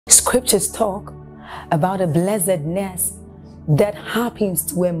Scriptures talk about a blessedness that happens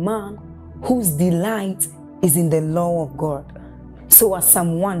to a man whose delight is in the law of God. So as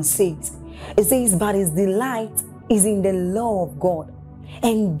Psalm 1 says, it says, but his delight is in the law of God,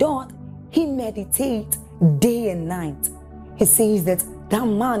 and doth he meditate day and night. He says that that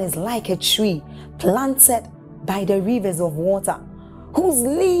man is like a tree planted by the rivers of water, whose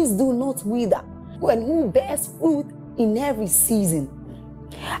leaves do not wither, and who bears fruit in every season.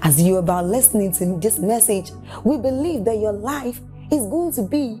 As you're about listening to this message, we believe that your life is going to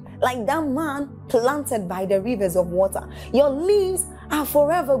be like that man planted by the rivers of water. Your leaves are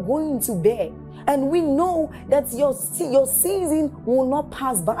forever going to bear. And we know that your season will not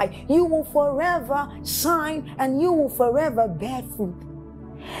pass by. You will forever shine and you will forever bear fruit.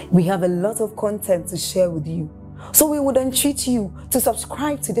 We have a lot of content to share with you. So we would entreat you to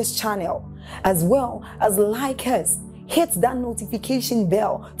subscribe to this channel, as well as like us. Hit that notification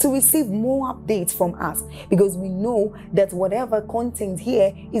bell to receive more updates from us, because we know that whatever content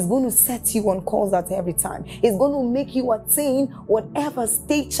here is going to set you on course at every time. It's going to make you attain whatever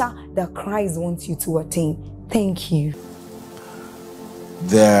stature that Christ wants you to attain. Thank you.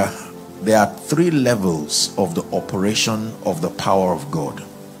 There are 3 levels of the operation of the power of God.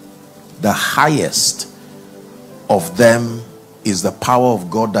 The highest of them is the power of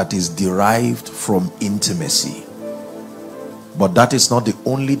God that is derived from intimacy. But that is not the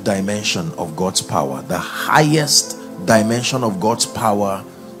only dimension of God's power. The highest dimension of God's power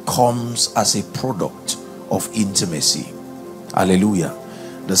comes as a product of intimacy. Hallelujah.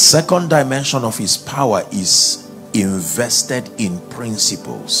 The second dimension of his power is invested in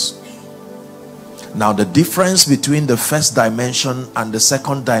principles. Now, the difference between the first dimension and the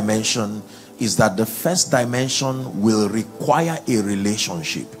second dimension is that the first dimension will require a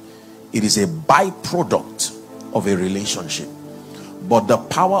relationship. It is a byproduct of a relationship. But the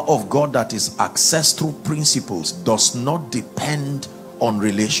power of God that is accessed through principles does not depend on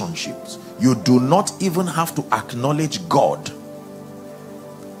relationships. You do not even have to acknowledge God.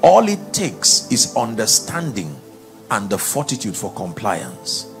 All it takes is understanding and the fortitude for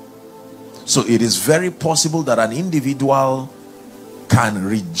compliance. So it is very possible that an individual can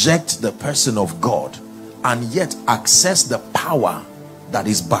reject the person of God and yet access the power that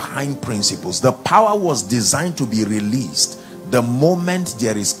is behind principles. The power was designed to be released the moment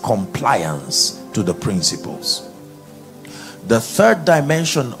there is compliance to the principles. The third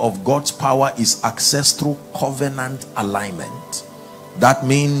dimension of God's power is accessed through covenant alignment. That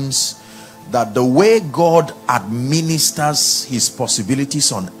means that the way God administers his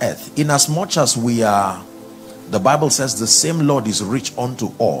possibilities on earth, in as much as we are, the Bible says the same Lord is rich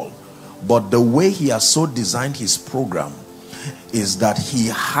unto all, but the way he has so designed his program is that he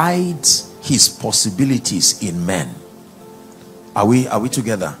hides his possibilities in men. Are we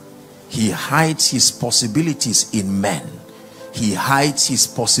together? He hides his possibilities in men. He hides his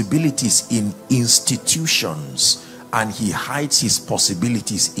possibilities in institutions, and he hides his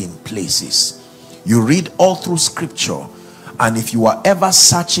possibilities in places. You read all through scripture, and if you are ever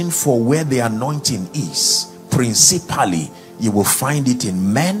searching for where the anointing is, principally you will find it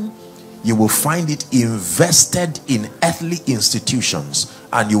in men, you will find it invested in earthly institutions,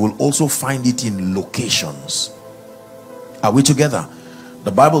 and you will also find it in locations. Are we together?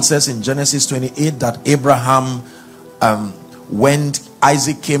 The Bible says in Genesis 28 that Abraham, when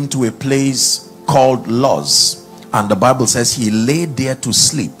Isaac came to a place called Luz, and the Bible says he lay there to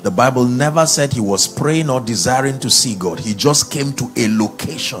sleep. The Bible never said he was praying or desiring to see God. He just came to a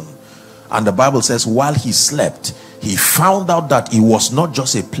location, and the Bible says while he slept, he found out that it was not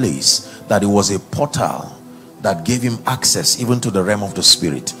just a place, that it was a portal that gave him access even to the realm of the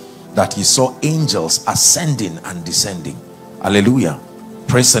spirit, that he saw angels ascending and descending. Hallelujah.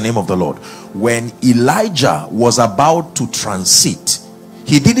 Praise the name of the Lord. When Elijah was about to transit,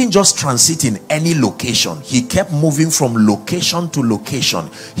 he didn't just transit in any location. He kept moving from location to location.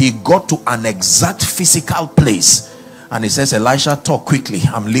 He got to an exact physical place, and he says, Elisha, talk quickly,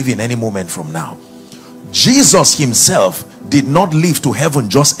 I'm leaving any moment from now. Jesus himself did not leave to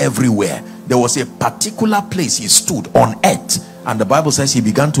heaven just everywhere. There was a particular place he stood on earth, and the Bible says he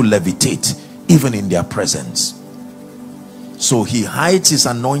began to levitate even in their presence. So he hides his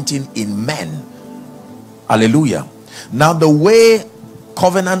anointing in men. Hallelujah. Now the way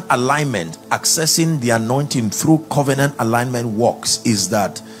covenant alignment, accessing the anointing through covenant alignment works, is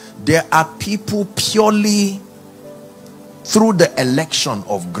that there are people purely through the election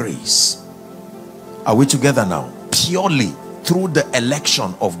of grace. Are we together now? Purely through the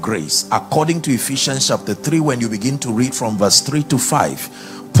election of grace, according to Ephesians chapter 3, when you begin to read from verse 3 to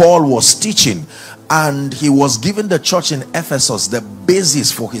 5. Paul was teaching, and he was giving the church in Ephesus the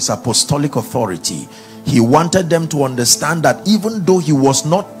basis for his apostolic authority. He wanted them to understand that even though he was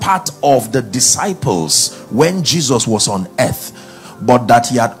not part of the disciples when Jesus was on earth, but that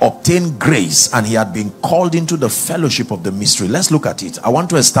he had obtained grace and he had been called into the fellowship of the mystery. Let's look at it. I want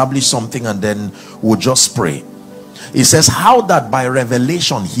to establish something and then we'll just pray. It says, how that by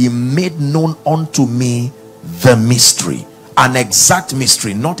revelation he made known unto me the mystery. An exact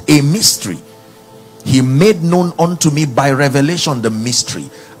mystery, not a mystery. He made known unto me by revelation the mystery,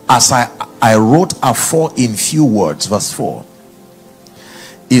 as I wrote afore in few words. Verse 4.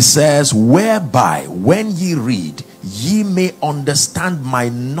 It says, whereby when ye read, ye may understand my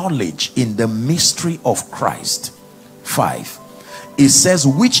knowledge in the mystery of Christ. 5. It says,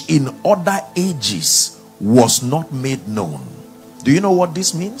 which in other ages was not made known. Do you know what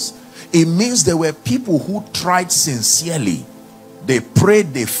this means? It means there were people who tried sincerely. They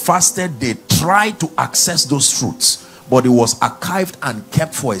prayed, they fasted, they tried to access those truths, but it was archived and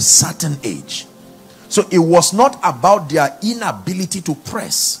kept for a certain age. So it was not about their inability to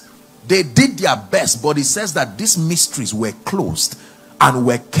press. They did their best, but it says that these mysteries were closed and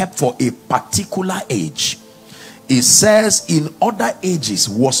were kept for a particular age. It says, in other ages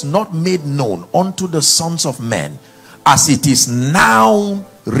was not made known unto the sons of men, as it is now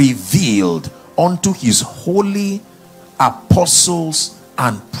revealed unto his holy apostles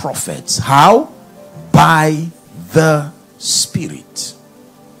and prophets. How? By the Spirit.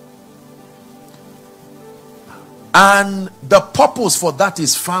 And the purpose for that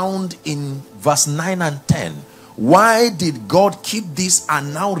is found in verse 9 and 10. Why did God keep this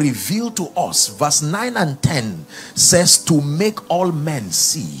and now reveal to us? Verse 9 and 10 says, to make all men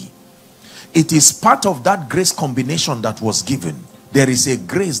see. It is part of that grace combination that was given. There is a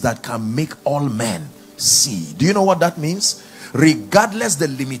grace that can make all men see. Do you know what that means? Regardless the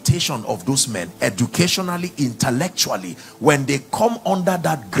limitation of those men, educationally, intellectually, when they come under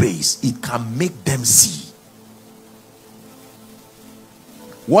that grace, it can make them see.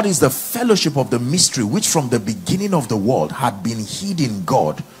 What is the fellowship of the mystery which from the beginning of the world had been hid in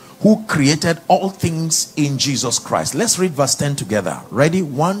God, who created all things in Jesus Christ? Let's read verse 10 together. Ready?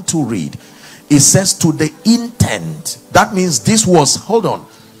 1, 2, read. It says, to the intent. That means this was, hold on,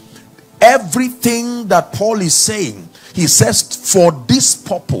 everything that Paul is saying, he says for this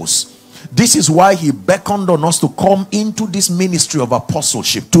purpose. This is why he beckoned on us to come into this ministry of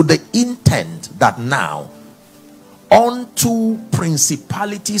apostleship, to the intent that now unto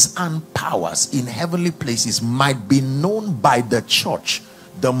principalities and powers in heavenly places might be known by the church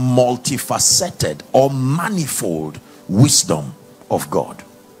the multifaceted or manifold wisdom of God.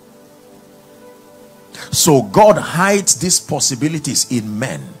 So God hides these possibilities in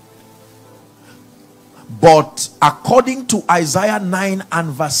men. But according to Isaiah 9 and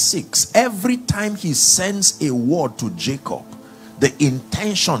verse 6, every time he sends a word to Jacob, the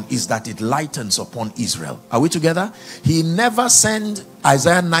intention is that it lightens upon Israel. Are we together? He never sent,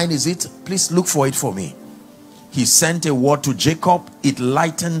 Isaiah 9 is it? Please look for it for me. He sent a word to Jacob, it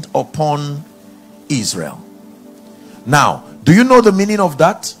lightened upon Israel. Now, do you know the meaning of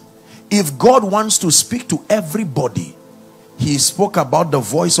that? If God wants to speak to everybody, he spoke about the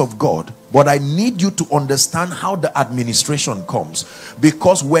voice of God. But I need you to understand how the administration comes.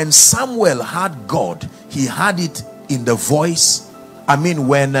 Because when Samuel had God, he had it in the voice.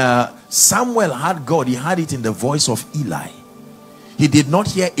 When Samuel had God, he had it in the voice of Eli. He did not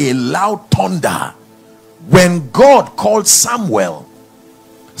hear a loud thunder. When God called Samuel,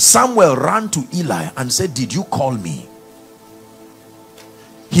 Samuel ran to Eli and said, did you call me?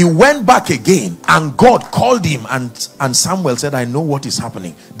 He went back again and God called him, and Samuel said, I know what is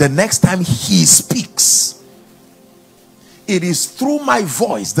happening. The next time he speaks, it is through my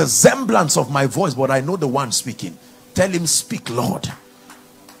voice, the semblance of my voice, but I know the one speaking. Tell him, speak, Lord,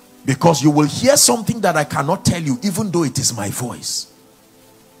 because you will hear something that I cannot tell you, even though it is my voice.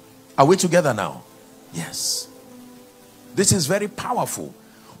 Are we together now? Yes. This is very powerful.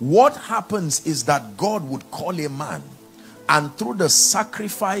 What happens is that God would call a man, and through the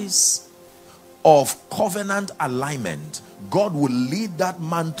sacrifice of covenant alignment, God will lead that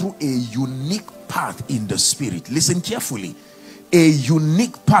man through a unique path in the spirit. Listen carefully. A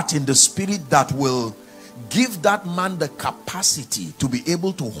unique path in the spirit that will give that man the capacity to be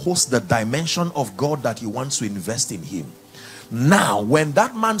able to host the dimension of God that he wants to invest in him. Now, when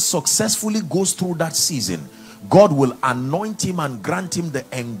that man successfully goes through that season, God will anoint him and grant him the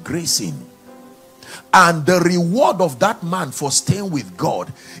engracing. And the reward of that man for staying with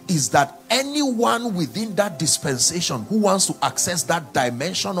God is that anyone within that dispensation who wants to access that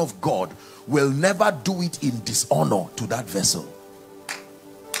dimension of God will never do it in dishonor to that vessel.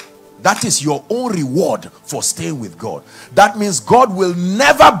 That is your own reward for staying with God. That means God will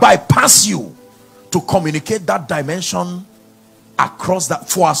never bypass you to communicate that dimension across that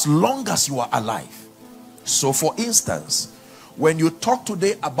for as long as you are alive. So for instance, when you talk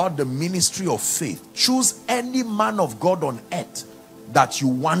today about the ministry of faith, choose any man of God on earth that you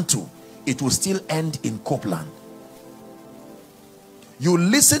want to, it will still end in Copeland. You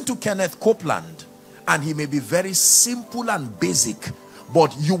listen to Kenneth Copeland and he may be very simple and basic,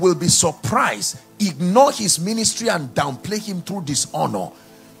 but you will be surprised. Ignore his ministry and downplay him through dishonor.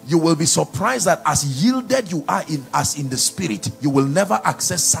 You will be surprised that as yielded you are as in the spirit, you will never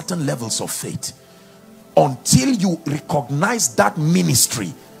access certain levels of faith until you recognize that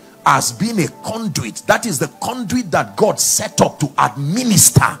ministry as being a conduit. That is the conduit that God set up to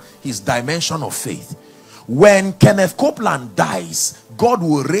administer his dimension of faith. When Kenneth Copeland dies, God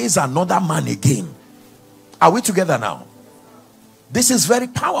will raise another man again. Are we together now? This is very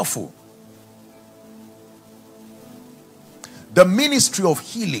powerful. The ministry of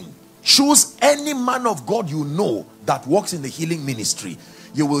healing. Choose any man of God you know that works in the healing ministry.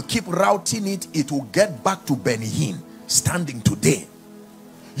 You will keep routing it. It will get back to Benny Hinn standing today.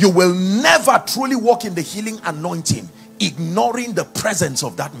 You will never truly walk in the healing anointing ignoring the presence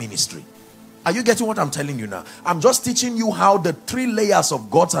of that ministry. Are you getting what I'm telling you now? I'm just teaching you how the 3 layers of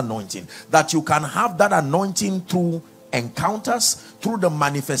God's anointing, that you can have that anointing through encounters, through the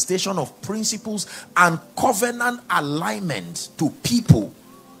manifestation of principles and covenant alignment to people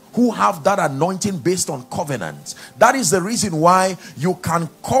who have that anointing based on covenant. That is the reason why you can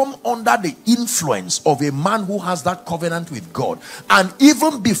come under the influence of a man who has that covenant with God, and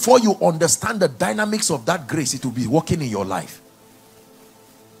even before you understand the dynamics of that grace, it will be working in your life.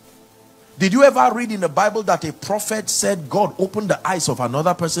 Did you ever read in the Bible that a prophet said God opened the eyes of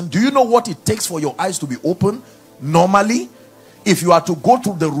another person? Do you know what it takes for your eyes to be open? Normally, if you are to go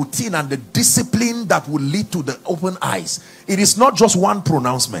through the routine and the discipline that will lead to the open eyes, it is not just one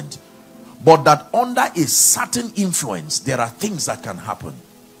pronouncement, but that under a certain influence, there are things that can happen.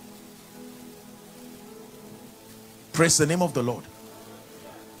 Praise the name of the Lord.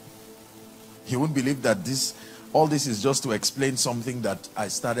 You won't believe that all this is just to explain something that I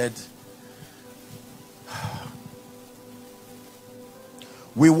started.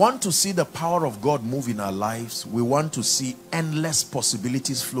 We want to see the power of God move in our lives. We want to see endless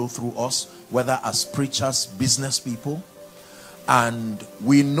possibilities flow through us, whether as preachers, business people. And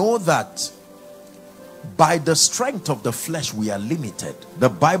we know that by the strength of the flesh we are limited. The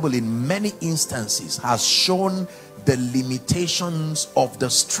Bible in many instances has shown the limitations of the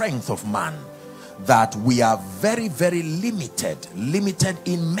strength of man, that we are very, very limited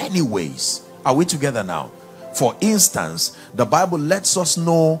in many ways. Are we together now? For instance, the Bible lets us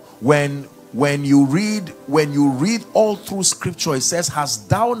know when you read all through scripture, it says, hast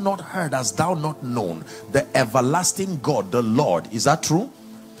thou not heard, hast thou not known the everlasting God, the Lord? Is that true?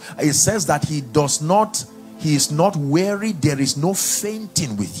 It says that he is not weary, there is no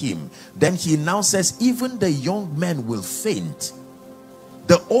fainting with him. Then he now says, even the young men will faint,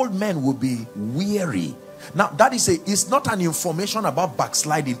 the old men will be weary. Now that is it's not an information about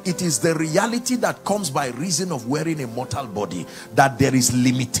backsliding. It is the reality that comes by reason of wearing a mortal body, that there is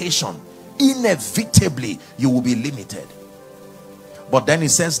limitation. Inevitably you will be limited. But then it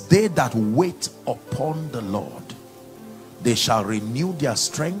says, they that wait upon the Lord, they shall renew their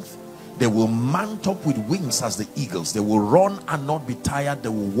strength. They will mount up with wings as the eagles. They will run and not be tired. They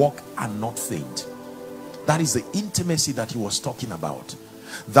will walk and not faint. That is the intimacy that he was talking about.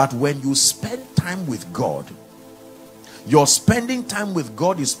 That when you spend time with God, your spending time with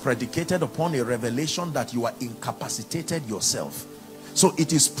God is predicated upon a revelation that you are incapacitated yourself. So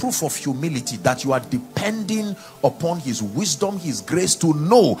it is proof of humility that you are depending upon his wisdom, his grace, to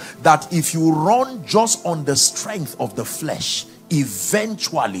know that if you run just on the strength of the flesh,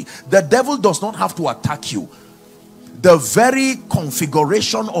 eventually the devil does not have to attack you. The very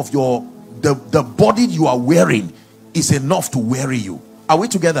configuration of the body you are wearing is enough to weary you. Are we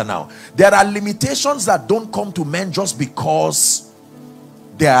together now? There are limitations that don't come to men just because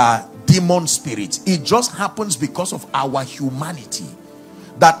they are demon spirits. It just happens because of our humanity.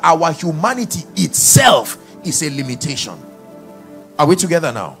 That our humanity itself is a limitation. Are we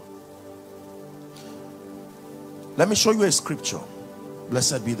together now? Let me show you a scripture.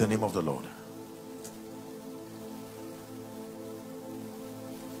 Blessed be the name of the Lord.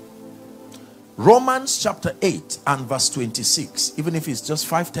 Romans chapter 8 and verse 26. Even if it's just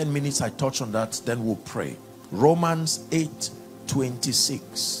 5-10 minutes I touch on that, then we'll pray. Romans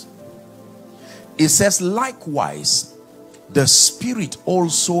 8:26. It says, likewise the Spirit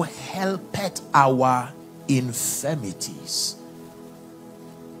also helpeth our infirmities.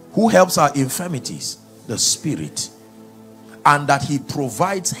 Who helps our infirmities? The Spirit. And that he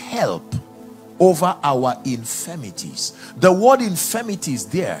provides help over our infirmities. The word infirmities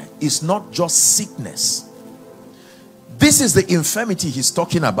there is not just sickness. This is the infirmity he's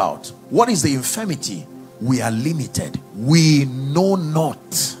talking about. What is the infirmity? We are limited. We know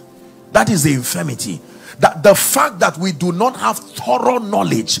not. That is the infirmity. That the fact that we do not have thorough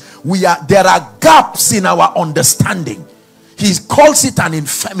knowledge, there are gaps in our understanding. He calls it an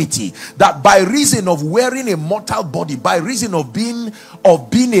infirmity, that by reason of wearing a mortal body, by reason of being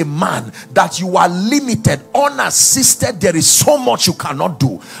a man, that you are limited, unassisted. There is so much you cannot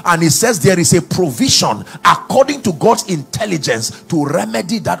do. And he says there is a provision according to God's intelligence to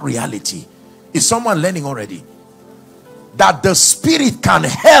remedy that reality. Is someone learning already? That the Spirit can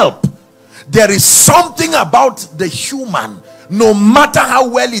help. There is something about the human, no matter how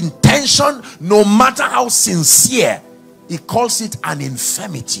well intentioned, no matter how sincere, he calls it an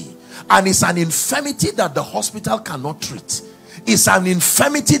infirmity. And it's an infirmity that the hospital cannot treat. It's an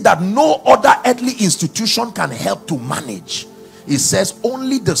infirmity that no other earthly institution can help to manage. He says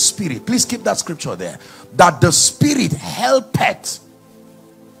only the Spirit. Please keep that scripture there. That the Spirit helpeth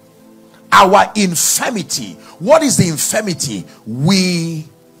our infirmity. What is the infirmity? We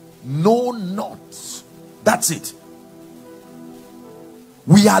know not. That's it.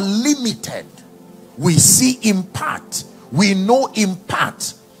 We are limited. We see in part. We know in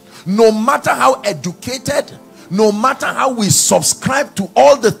part. No matter how educated, no matter how we subscribe to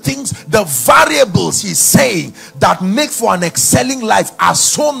all the things, the variables he's saying that make for an excelling life are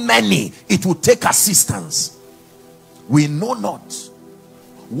so many, it will take assistance. We know not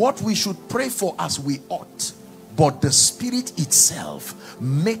what we should pray for as we ought, but the Spirit itself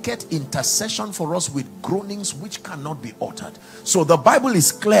maketh intercession for us with groanings which cannot be uttered. So the Bible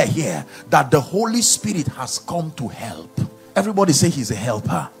is clear here that the Holy Spirit has come to help. Everybody say he's a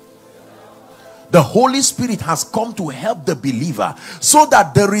helper. The Holy Spirit has come to help the believer, so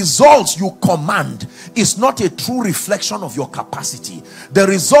that the results you command is not a true reflection of your capacity. The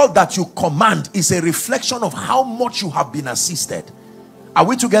result that you command is a reflection of how much you have been assisted. Are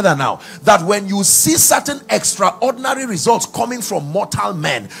we together now? That when you see certain extraordinary results coming from mortal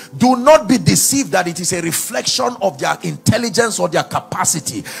men, do not be deceived that it is a reflection of their intelligence or their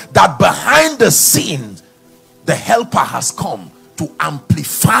capacity. That behind the scenes, the helper has come to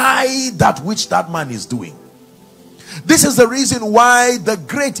amplify that which that man is doing. This is the reason why the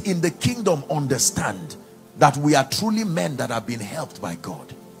great in the kingdom understand that we are truly men that have been helped by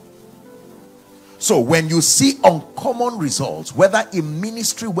God. So when you see uncommon results, whether in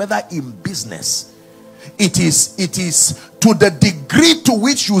ministry, whether in business, it is to the degree to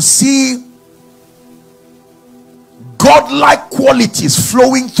which you see godlike qualities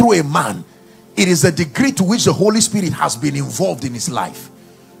flowing through a man, it is the degree to which the Holy Spirit has been involved in his life.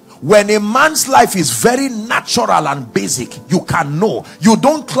 When a man's life is very natural and basic, you can know. You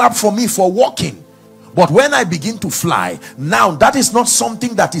don't clap for me for walking. But when I begin to fly, now that is not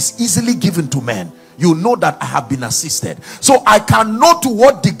something that is easily given to men. You know that I have been assisted. So I can know to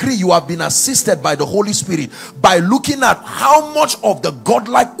what degree you have been assisted by the Holy Spirit by looking at how much of the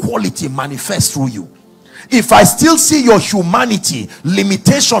godlike quality manifests through you. If I still see your humanity,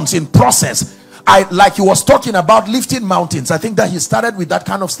 limitations in process, like he was talking about lifting mountains, I think that he started with that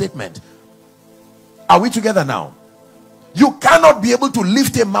kind of statement. Are we together now? You cannot be able to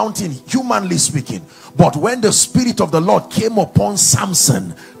lift a mountain, humanly speaking. But when the Spirit of the Lord came upon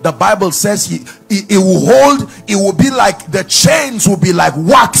Samson, the Bible says he will hold, it will be like the chains will be like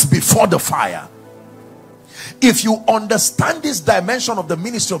wax before the fire. If you understand this dimension of the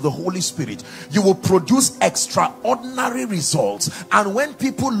ministry of the Holy Spirit, you will produce extraordinary results. And when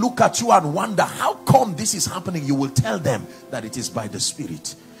people look at you and wonder how come this is happening, you will tell them that it is by the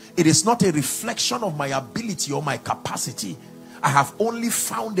Spirit. It is not a reflection of my ability or my capacity. I have only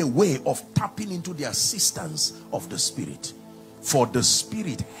found a way of tapping into the assistance of the Spirit. For the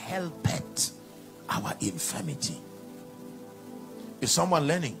Spirit helpeth our infirmity. Is someone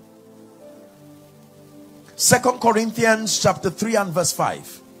learning? 2 Corinthians chapter 3 and verse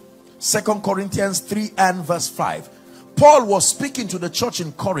 5. 2 Corinthians 3 and verse 5. Paul was speaking to the church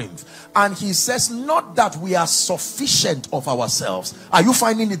in Corinth, and he says, not that we are sufficient of ourselves. Are you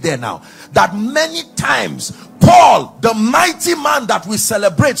finding it there now? That many times Paul, the mighty man that we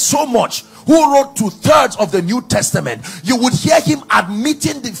celebrate so much, who wrote 2/3 of the New Testament, you would hear him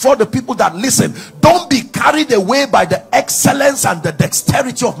admitting before the people that, listen, don't be carried away by the excellence and the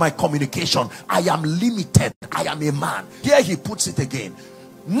dexterity of my communication. I am limited. I am a man. Here he puts it again.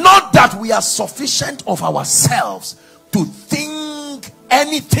 Not that we are sufficient of ourselves to think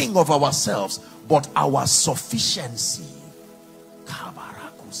anything of ourselves, but our sufficiency.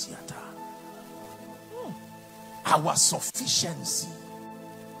 Our sufficiency.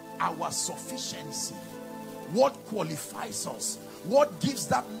 Our sufficiency. What qualifies us? What gives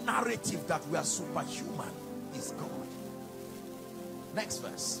that narrative that we are superhuman is God. Next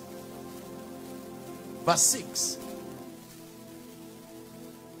verse. Verse 6.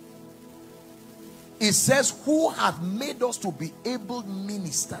 It says, who hath made us to be able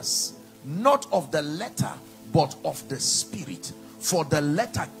ministers, not of the letter, but of the spirit. For the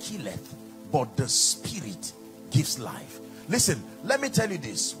letter killeth, but the spirit gives life. Listen, let me tell you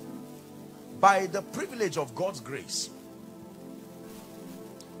this. By the privilege of God's grace,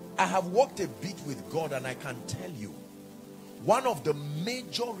 I have walked a bit with God, and I can tell you, one of the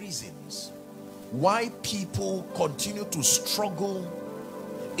major reasons why people continue to struggle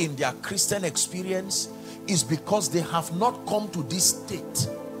in their Christian experience is because they have not come to this state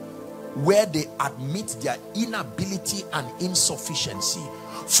where they admit their inability and insufficiency.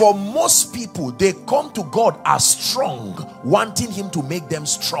 For most people, they come to God as strong, wanting him to make them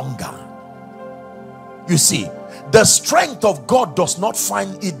stronger. You see, the strength of God does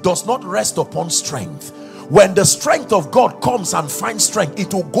not rest upon strength. When the strength of God comes and finds strength,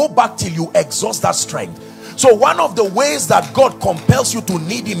 it will go back till you exhaust that strength. So one of the ways that God compels you to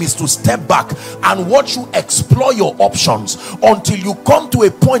need him is to step back and watch you explore your options until you come to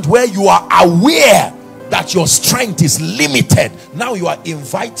a point where you are aware that your strength is limited. Now you are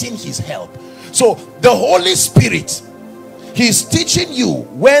inviting his help. So the Holy Spirit, he's teaching you.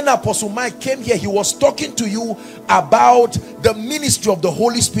 When Apostle Mike came here, he was talking to you about the ministry of the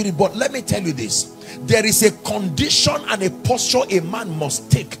Holy Spirit. But let me tell you this. There is a condition and a posture a man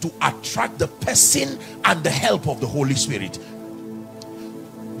must take to attract the person and the help of the Holy Spirit.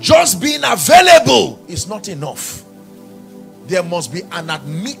 Just being available is not enough. There must be an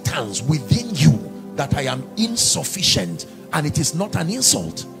admittance within you that I am insufficient, and it is not an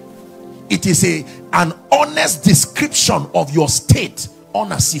insult. It is an honest description of your state,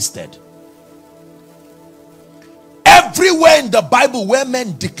 unassisted. Everywhere in the Bible where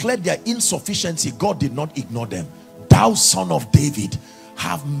men declared their insufficiency, God did not ignore them. Thou son of David,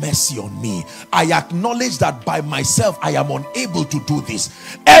 have mercy on me. I acknowledge that by myself I am unable to do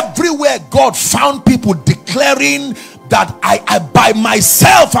this. Everywhere God found people declaring that I by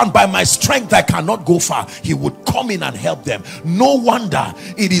myself and by my strength I cannot go far, he would come in and help them. No wonder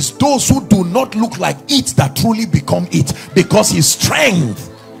it is those who do not look like it that truly become it, because his strength.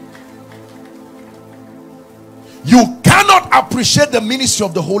 You cannot appreciate the ministry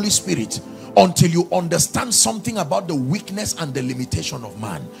of the Holy Spirit until you understand something about the weakness and the limitation of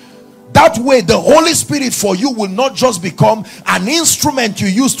man. That way the Holy Spirit for you will not just become an instrument you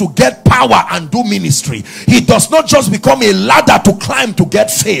use to get power and do ministry. He does not just become a ladder to climb to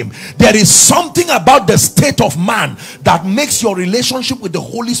get fame. There is something about the state of man that makes your relationship with the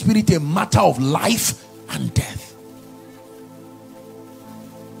Holy Spirit a matter of life and death.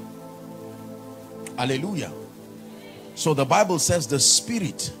 Hallelujah. So the Bible says the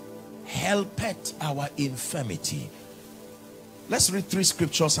Spirit helpeth our infirmity. Let's read 3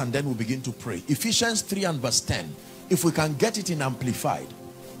 scriptures and then we'll begin to pray. Ephesians 3 and verse 10. If we can get it in Amplified.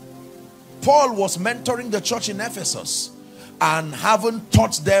 Paul was mentoring the church in Ephesus, and having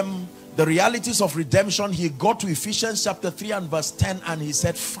taught them the realities of redemption, he got to Ephesians chapter 3 and verse 10, and he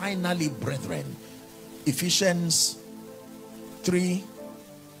said, finally, brethren. Ephesians 3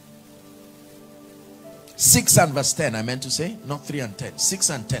 6 and verse 10, I meant to say, not 3 and 10, 6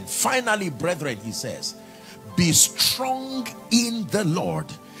 and 10. Finally, brethren, he says, be strong in the Lord.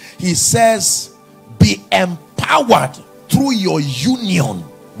 He says, be empowered through your union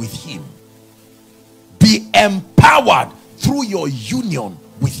with him. Be empowered through your union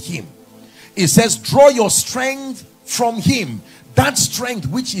with him. It says, draw your strength from him, that strength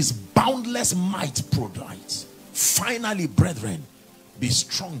which is boundless might provides. Finally, brethren, be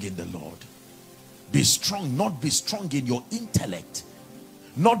strong in the Lord. Be strong, not be strong in your intellect.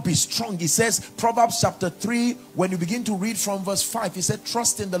 Not be strong. He says, Proverbs chapter 3, when you begin to read from verse 5, he said,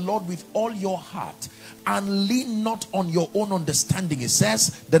 trust in the Lord with all your heart and lean not on your own understanding. It says,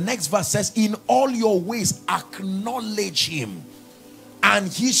 the next verse says, in all your ways acknowledge him, and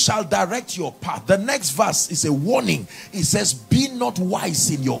he shall direct your path. The next verse is a warning. It says, be not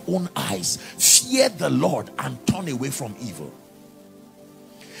wise in your own eyes. Fear the Lord and turn away from evil.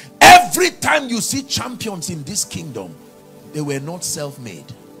 Every time you see champions in this kingdom, they were not self-made.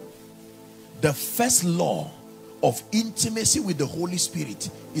 The first law of intimacy with the Holy Spirit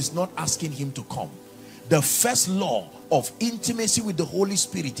is not asking him to come. The first law of intimacy with the Holy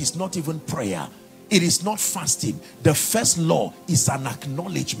Spirit is not even prayer. It is not fasting. The first law is an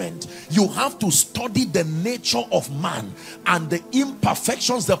acknowledgement. You have to study the nature of man and the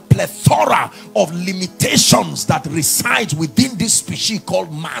imperfections, the plethora of limitations that reside within this species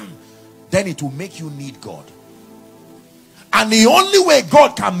called man. Then it will make you need God. And the only way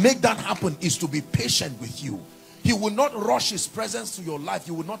God can make that happen is to be patient with you. He will not rush his presence to your life.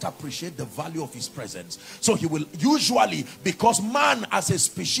 You will not appreciate the value of his presence. So he will usually, because man as a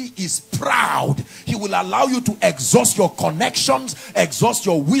species is proud, he will allow you to exhaust your connections, exhaust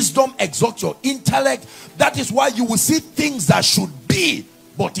your wisdom, exhaust your intellect. That is why you will see things that should be,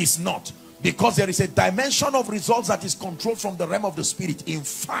 but is not. Because there is a dimension of results that is controlled from the realm of the spirit. In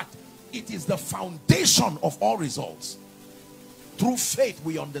fact, it is the foundation of all results. Through faith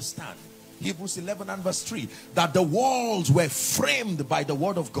we understand, Hebrews 11 and verse 3, that the walls were framed by the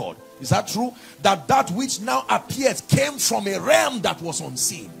word of God. Is that true? That which now appears came from a realm that was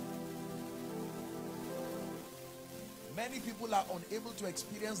unseen. Many people are unable to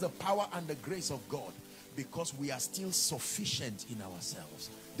experience the power and the grace of God because we are still sufficient in ourselves.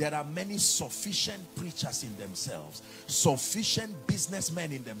 There are many sufficient preachers in themselves, sufficient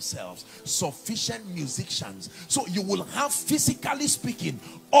businessmen in themselves, sufficient musicians. So you will have, physically speaking,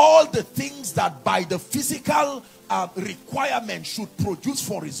 all the things that by the physical requirement should produce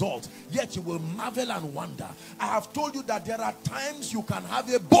for results. Yet you will marvel and wonder. I have told you that there are times you can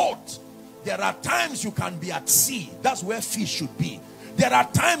have a boat. There are times you can be at sea. That's where fish should be. There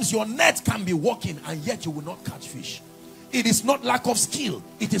are times your net can be working and yet you will not catch fish. It is not lack of skill.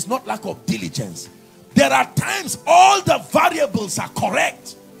 It is not lack of diligence. There are times all the variables are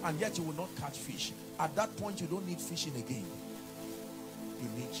correct and yet you will not catch fish. At that point you don't need fishing again. You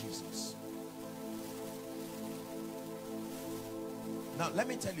need Jesus. Now let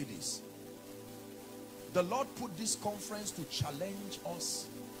me tell you this. The Lord put this conference to challenge us.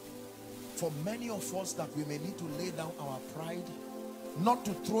 For many of us, that we may need to lay down our pride, not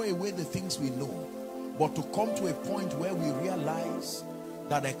to throw away the things we know, but to come to a point where we realize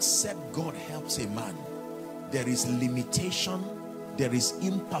that except God helps a man, there is limitation, there is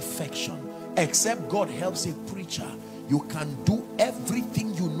imperfection. Except God helps a preacher, you can do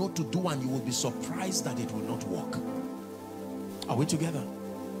everything you know to do and you will be surprised that it will not work. Are we together?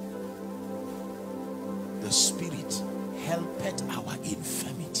 The Spirit helpeth our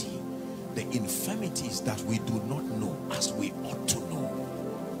infirmity. The infirmities that we do not know as we ought to know.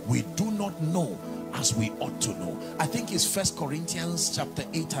 We do not know as we ought to know. I think it's 1 Corinthians chapter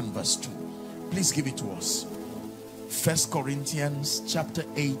 8 and verse 2. Please give it to us. 1 Corinthians chapter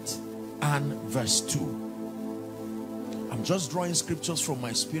 8 and verse 2. I'm just drawing scriptures from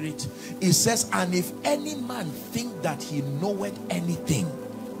my spirit. It says, and if any man think that he knoweth anything,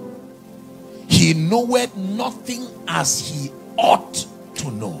 he knoweth nothing as he ought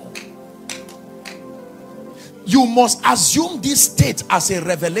to know. You must assume this state as a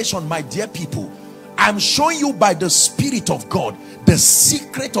revelation, my dear people. I'm showing you by the Spirit of God the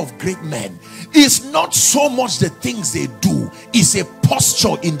secret of great men. It's not so much the things they do, it's a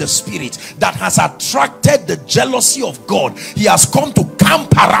posture in the Spirit that has attracted the jealousy of God. He has come to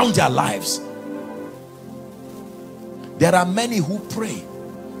camp around their lives. There are many who pray,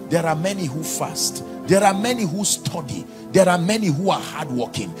 there are many who fast, there are many who study, there are many who are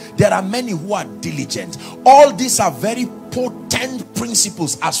hardworking, there are many who are diligent. All these are very potent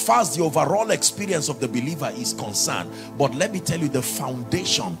principles as far as the overall experience of the believer is concerned. But let me tell you, the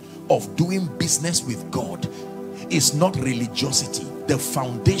foundation of doing business with God is not religiosity. The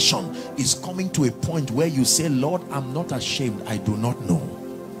foundation is coming to a point where you say, Lord, I'm not ashamed, I do not know.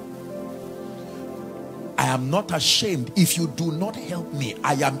 I am not ashamed. If you do not help me,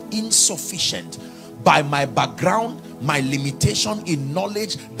 I am insufficient. By my background, my limitation in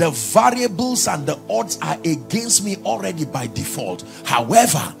knowledge, the variables and the odds are against me already by default.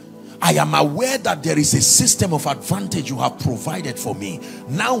 However, I am aware that there is a system of advantage you have provided for me.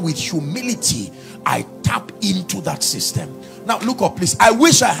 Now with humility, I tap into that system. Now look up please. I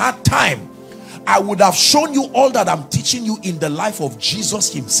wish I had time. I would have shown you all that I'm teaching you in the life of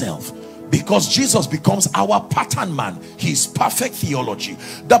Jesus himself. Because Jesus becomes our pattern man. His perfect theology.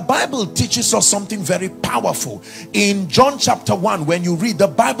 The Bible teaches us something very powerful. In John chapter 1, when you read, the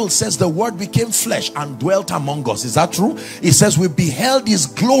Bible says the word became flesh and dwelt among us. Is that true? It says we beheld his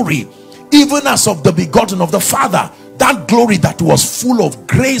glory, even as of the begotten of the Father. That glory that was full of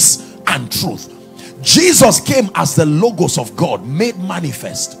grace and truth. Jesus came as the Logos of God made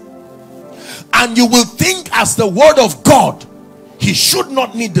manifest. And you will think as the word of God, he should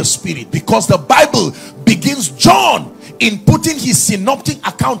not need the Spirit, because the Bible begins, John, in putting his synoptic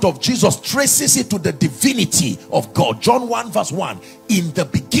account of Jesus, traces it to the divinity of God. John 1 verse 1, in the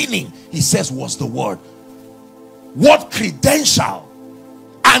beginning beginning, he says, was the Word. What credential?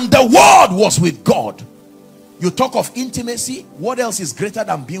 And the Word was with God. You talk of intimacy, what else is greater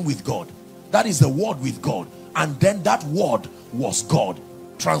than being with God? That is the Word with God. And then that Word was God.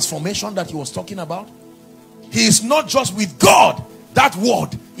 Transformation that he was talking about. He is not just with God, that Word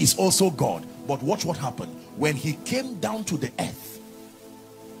is also God. But watch what happened when he came down to the earth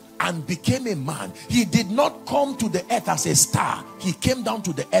and became a man. He did not come to the earth as a star. He came down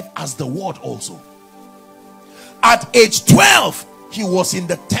to the earth as the Word also. At age 12, he was in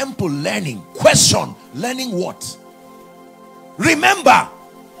the temple learning. Question, learning what? Remember,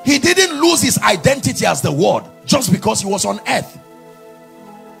 he didn't lose his identity as the Word just because he was on earth.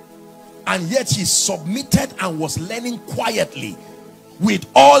 And yet he submitted and was learning quietly. With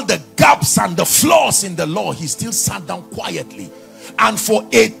all the gaps and the flaws in the law, he still sat down quietly. And for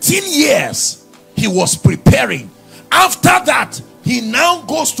 18 years, he was preparing. After that, he now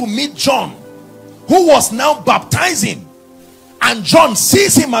goes to meet John, who was now baptizing. And John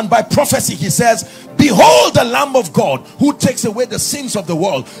sees him, and by prophecy he says, behold the Lamb of God who takes away the sins of the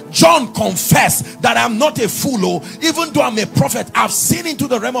world. John confessed that I'm not a fool, even though I'm a prophet, I've seen into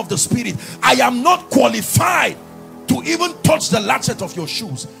the realm of the spirit. I am not qualified to even touch the latchet of your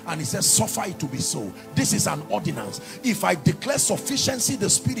shoes. And he says, suffer it to be so. This is an ordinance. If I declare sufficiency, the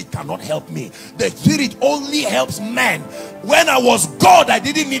spirit cannot help me. The spirit only helps man. When I was God, I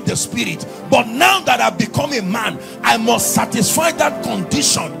didn't need the spirit. But now that I've become a man, I must satisfy that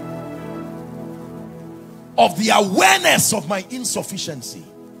condition of the awareness of my insufficiency.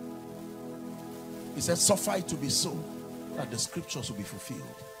 He says, suffer it to be so, that the scriptures will be fulfilled.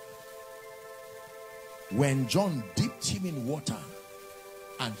 When John dipped him in water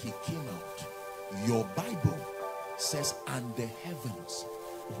and he came out, your Bible says, and the heavens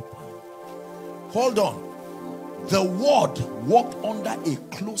opened. Hold on. The Word walked under a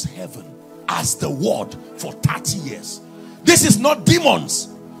closed heaven as the Word for 30 years. This is not demons.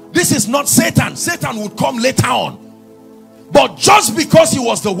 This is not Satan. Satan would come later on. But just because he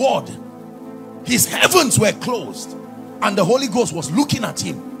was the Word, his heavens were closed and the Holy Ghost was looking at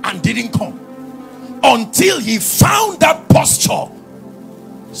him and didn't come. Until he found that posture.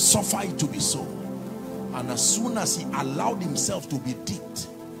 Suffer it to be so. And as soon as he allowed himself to be dipped,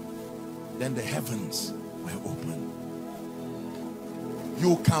 then the heavens were open.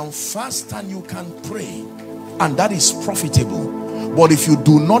 You can fast and you can pray, and that is profitable. But if you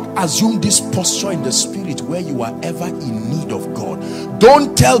do not assume this posture in the spirit where you are ever in need of God,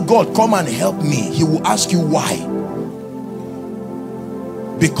 don't tell God, come and help me. He will ask you why.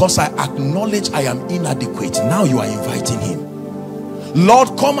 Because I acknowledge I am inadequate. Now you are inviting him.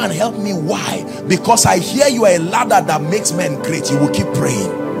 Lord, come and help me. Why? Because I hear you are a ladder that makes men great. You will keep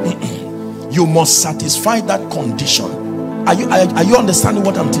praying. You must satisfy that condition. Are you understanding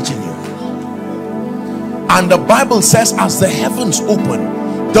what I'm teaching you? And the Bible says, as the heavens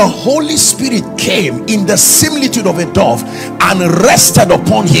opened, the Holy Spirit came in the similitude of a dove and rested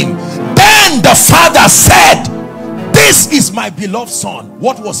upon him. Then the Father said, this is my beloved Son.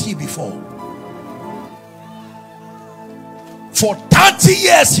 What was he before? For 30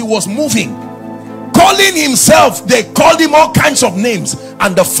 years he was moving, calling himself, they called him all kinds of names,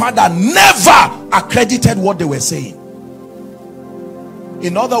 and the Father never accredited what they were saying.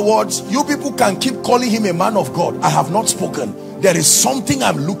 In other words, you people can keep calling him a man of God. I have not spoken. There is something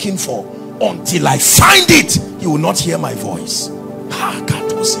I'm looking for. Until I find it, he will not hear my voice.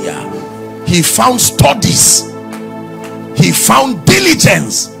 He found studies, he found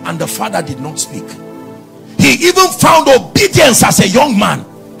diligence, and the Father did not speak. He even found obedience as a young man,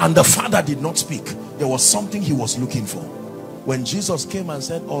 and the Father did not speak. There was something he was looking for. When Jesus came and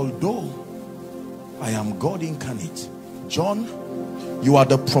said, although I am God incarnate, John, you are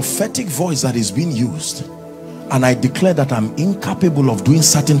the prophetic voice that is being used, and I declare that I'm incapable of doing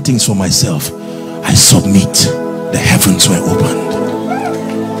certain things for myself. I submit. The heavens were opened.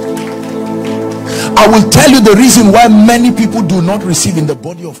 I will tell you the reason why many people do not receive in the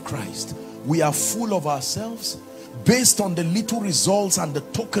body of Christ. We are full of ourselves. Based on the little results and the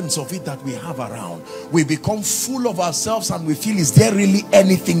tokens of it that we have around, we become full of ourselves and we feel, is there really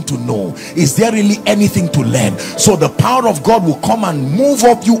anything to know? Is there really anything to learn? So the power of God will come and move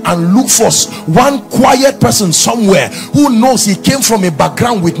up you and look for one quiet person somewhere who knows he came from a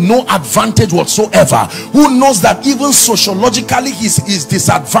background with no advantage whatsoever, who knows that even sociologically he's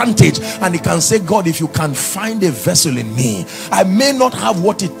disadvantaged, and he can say, God, if you can find a vessel in me, I may not have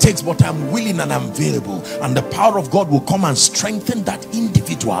what it takes, but I'm willing and I'm available. And the power of God will come and strengthen that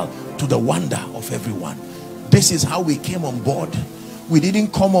individual to the wonder of everyone. This is how we came on board. We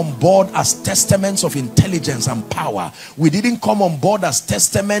didn't come on board as testaments of intelligence and power. We didn't come on board as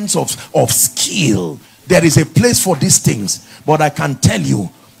testaments of skill. There is a place for these things. But I can tell you,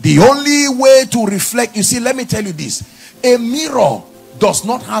 the only way to reflect, you see, let me tell you this. A mirror does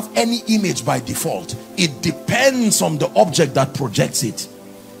not have any image by default. It depends on the object that projects it.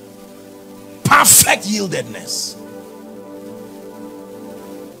 Perfect yieldedness.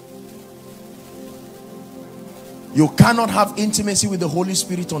 You cannot have intimacy with the Holy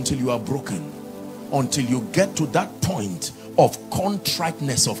Spirit until you are broken, until you get to that point of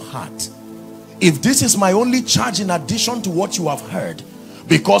contriteness of heart. If this is my only charge in addition to what you have heard,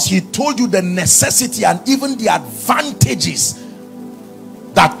 because he told you the necessity and even the advantages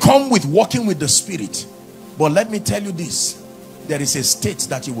that come with walking with the Spirit. But let me tell you this, there is a state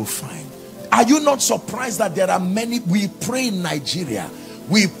that you will find. Are you not surprised that there are many? We pray in Nigeria,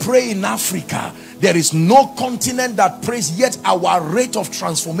 we pray in Africa. There is no continent that prays, yet our rate of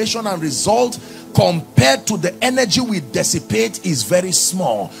transformation and result compared to the energy we dissipate is very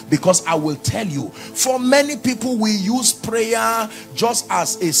small. Because I will tell you, for many people, we use prayer just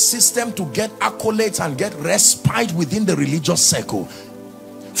as a system to get accolades and get respite within the religious circle.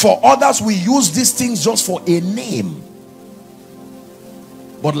 For others, we use these things just for a name.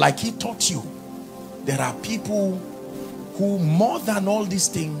 But like he taught you, there are people who, more than all these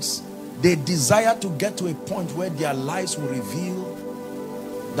things, they desire to get to a point where their lives will reveal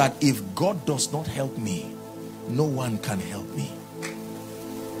that if God does not help me, no one can help me.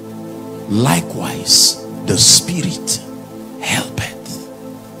 Likewise, the Spirit helpeth.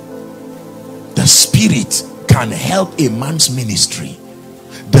 The Spirit can help a man's ministry.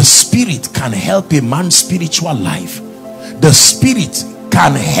 The Spirit can help a man's spiritual life. The Spirit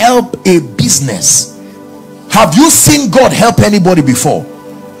can help a business. Have you seen God help anybody before?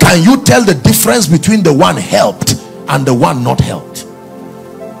 Can you tell the difference between the one helped and the one not helped?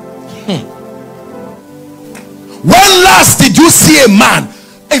 When last did you see a man?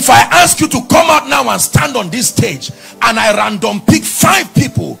 If I ask you to come out now and stand on this stage and I random pick 5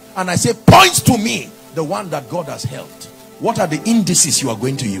 people and I say, point to me the one that God has helped, what are the indices you are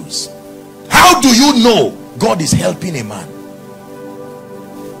going to use? How do you know God is helping a man?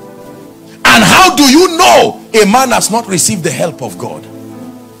 And how do you know a man has not received the help of God?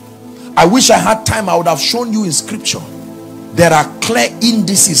 I wish I had time. I would have shown you in scripture. There are clear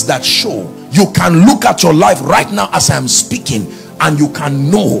indices that show. You can look at your life right now as I am speaking, and you can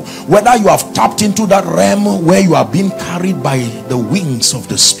know whether you have tapped into that realm where you are being carried by the wings of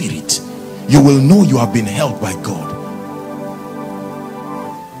the Spirit. You will know you have been helped by God.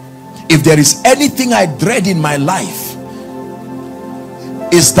 If there is anything I dread in my life,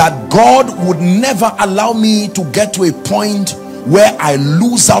 is that God would never allow me to get to a point where I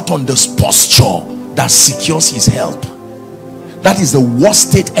lose out on this posture that secures his help. That is the worst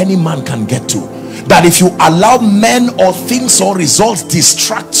state any man can get to. That if you allow men or things or results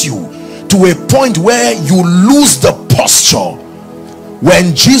distract you to a point where you lose the posture.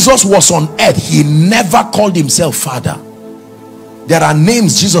 When Jesus was on earth, he never called himself Father. There are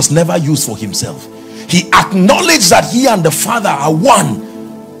names Jesus never used for himself. He acknowledged that he and the Father are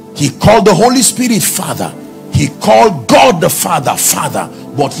one. He called the Holy Spirit Father. He called God the Father Father,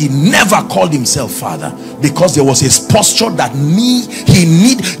 but he never called himself Father, because there was his posture that he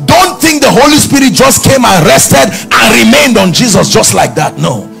need. Don't think the Holy Spirit just came and rested and remained on Jesus just like that.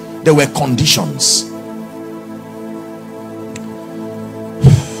 No, there were conditions.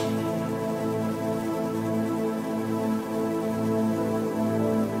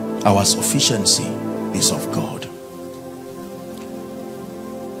 Our sufficiency is of God.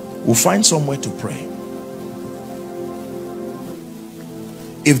 We'll find somewhere to pray.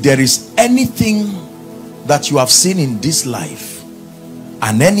 If there is anything that you have seen in this life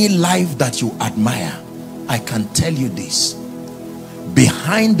and any life that you admire, I can tell you this: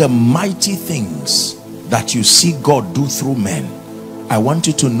 behind the mighty things that you see God do through men, I want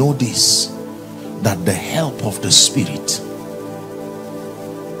you to know this, that the help of the Spirit,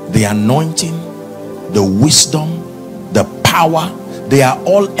 the anointing, the wisdom, the power, they are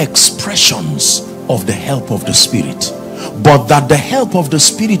all expressions of the help of the Spirit. But that the help of the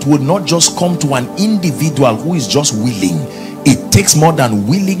Spirit would not just come to an individual who is just willing. It takes more than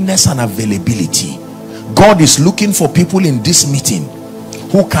willingness and availability. God is looking for people in this meeting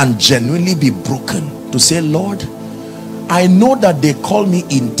who can genuinely be broken to say, Lord, I know that they call me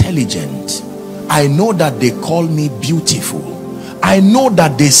intelligent. I know that they call me beautiful. I know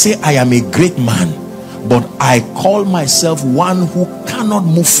that they say I am a great man, but I call myself one who cannot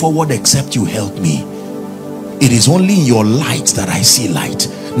move forward except you help me. It is only in your light that I see light.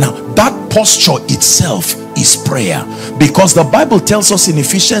 Now, that posture itself is prayer, because the Bible tells us in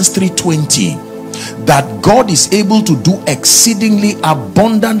Ephesians 3:20 that God is able to do exceedingly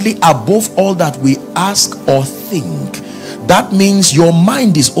abundantly above all that we ask or think. That means your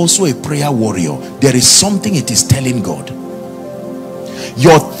mind is also a prayer warrior. There is something it is telling God.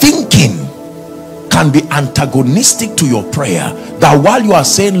 Your thinking can be antagonistic to your prayer, that while you are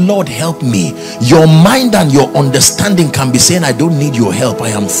saying, Lord help me, your mind and your understanding can be saying, I don't need your help, I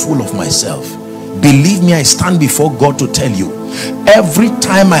am full of myself. Believe me, I stand before God to tell you, every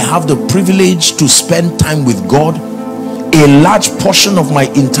time I have the privilege to spend time with God, a large portion of my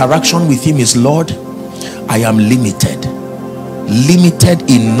interaction with him is, Lord, I am limited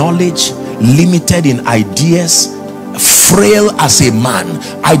in knowledge, limited in ideas, frail as a man.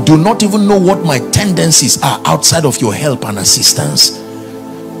 I do not even know what my tendencies are outside of your help and assistance.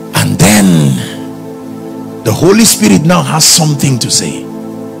 And then the Holy Spirit now has something to say.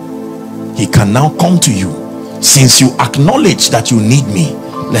 He can now come to you. Since you acknowledge that you need me,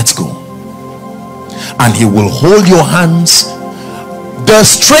 let's go. And he will hold your hands. The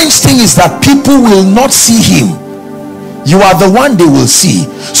strange thing is that people will not see him. You are the one they will see.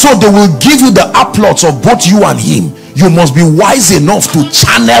 So they will give you the applause of both you and him. You must be wise enough to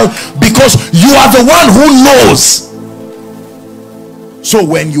channel, because you are the one who knows. So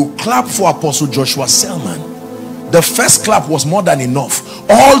when you clap for Apostle Joshua Selman, the first clap was more than enough.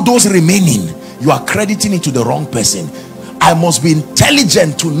 All those remaining, you are crediting it to the wrong person. I must be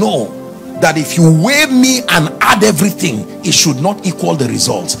intelligent to know that if you weigh me and add everything, it should not equal the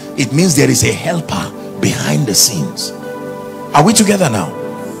results. It means there is a helper behind the scenes. Are we together now?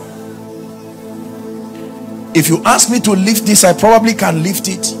 If you ask me to lift this, I probably can lift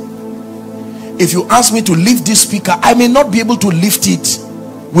it. If you ask me to lift this speaker, I may not be able to lift it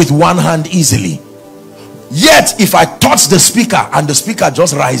with one hand easily. Yet if I touch the speaker and the speaker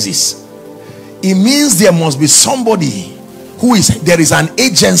just rises, it means there must be somebody there is an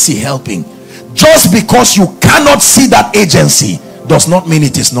agency helping. Just because you cannot see that agency does not mean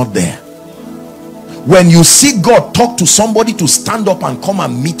it is not there. When you see God talk to somebody to stand up and come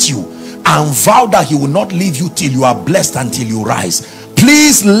and meet you and vow that he will not leave you till you are blessed, until you rise,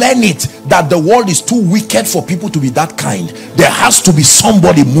 please learn it that the world is too wicked for people to be that kind. There has to be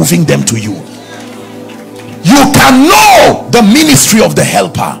somebody moving them to you. You can know the ministry of the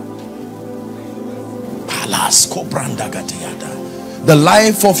helper. The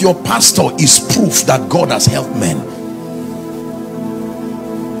life of your pastor is proof that God has helped men.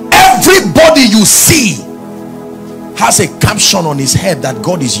 Everybody you see has a caption on his head that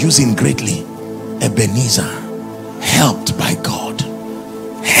God is using greatly. Ebenezer, helped by God.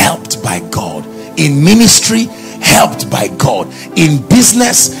 Helped by God. In ministry, helped by God. In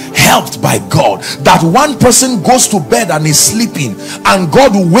business, helped by God. That one person goes to bed and is sleeping, and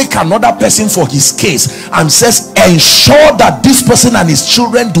God will wake another person for his case and says, ensure that this person and his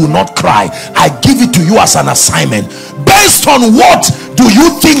children do not cry. I give it to you as an assignment. Based on what do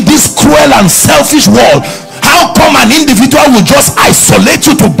you think this cruel and selfish world, how come an individual will just isolate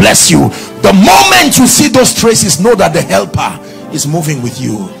you to bless you? The moment you see those traces, know that the helper is moving with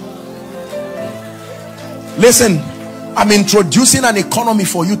you. Listen, I'm introducing an economy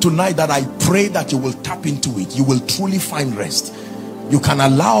for you tonight that I pray that you will tap into it. You will truly find rest. You can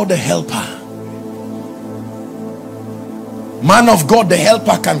allow the helper. Man of God, the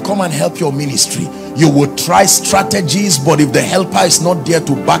helper can come and help your ministry. You will try strategies, but if the helper is not there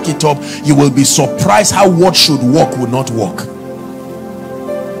to back it up, you will be surprised how what should work will not work.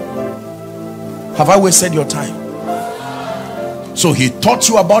 Have I wasted your time? So he taught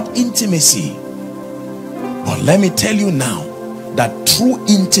you about intimacy. But let me tell you now that true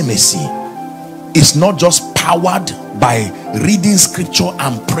intimacy is not just powered by reading scripture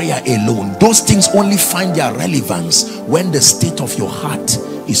and prayer alone. Those things only find their relevance when the state of your heart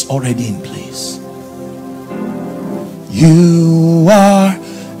is already in place. You are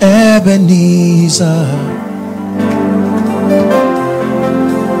Ebenezer.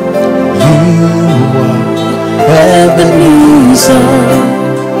 You are Ebenezer.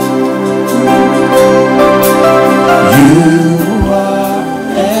 You are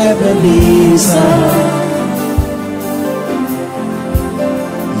Ebenezer.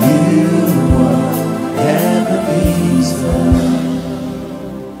 You are Ebenezer.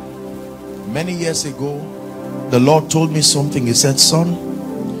 Many years ago, the Lord told me something. He said, son,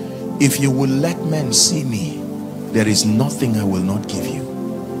 if you will let men see me, there is nothing I will not give you.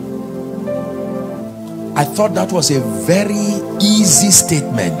 I thought that was a very easy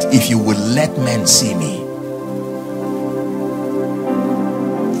statement. If you will let men see me.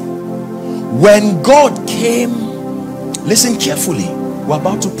 When God came, listen carefully, we're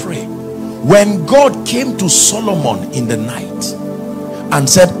about to pray. When God came to Solomon in the night and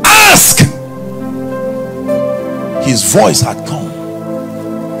said, ask, his voice had come.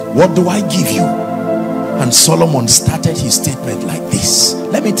 What do I give you? And Solomon started his statement like this.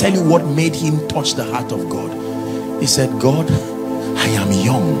 Let me tell you what made him touch the heart of God. He said, God, I am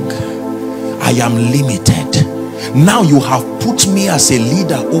young, I am limited. Now you have put me as a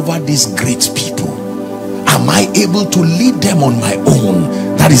leader over these great people. Am I able to lead them on my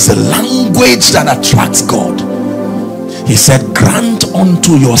own? That is the language that attracts God. He said, grant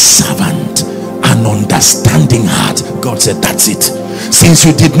unto your servant an understanding heart. God said, that's it. Since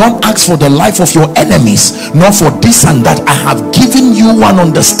you did not ask for the life of your enemies, nor for this and that, I have given you one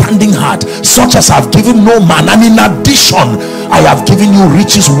understanding heart, such as I have given no man. And in addition, I have given you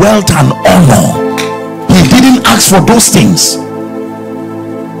riches, wealth, and honor. He didn't ask for those things.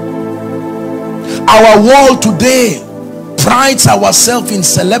 Our world today prides ourselves in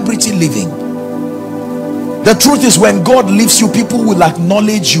celebrity living. The truth is, when God leaves you, people will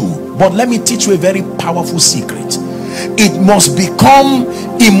acknowledge you. But let me teach you a very powerful secret. It must become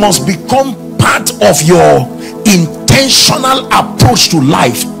part of your intentional approach to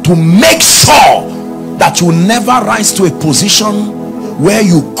life, to make sure that you never rise to a position where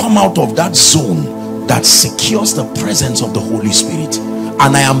you come out of that zone that secures the presence of the Holy Spirit.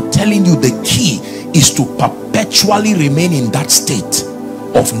 And I am telling you, the key is to perpetually remain in that state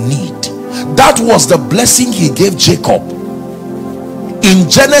of need. That was the blessing he gave Jacob in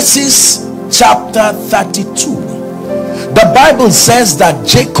Genesis chapter 32. The Bible says that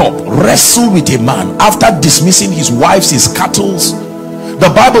Jacob wrestled with a man after dismissing his wives, his cattle.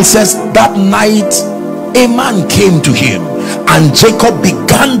 The Bible says that night a man came to him and Jacob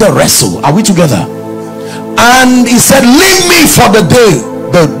began the wrestle. Are we together? And he said, leave me for the day,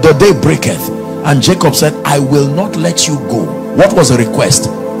 the day breaketh. And Jacob said, I will not let you go. What was the request?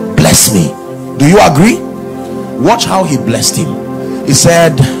 Bless me. Do you agree? Watch how he blessed him. He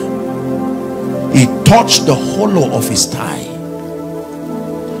said, he touched the hollow of his thigh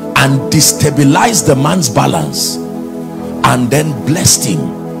and destabilized the man's balance, and then blessed him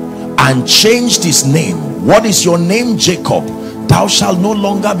and changed his name. What is your name? Jacob. Thou shalt no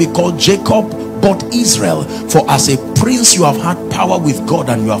longer be called Jacob, but Israel, for as a prince you have had power with God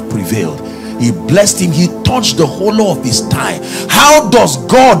and you have prevailed. He blessed him. He touched the hollow of his thigh. How does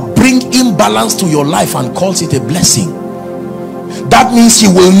God bring imbalance to your life and calls it a blessing? That means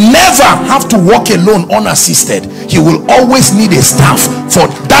you will never have to walk alone unassisted. You will always need a staff. For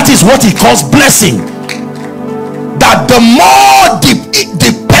that is what he calls blessing. That the more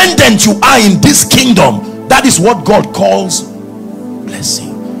dependent you are in this kingdom, that is what God calls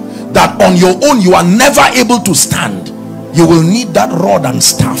blessing. That on your own you are never able to stand. You will need that rod and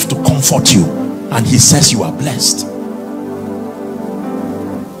staff to comfort you. And he says you are blessed.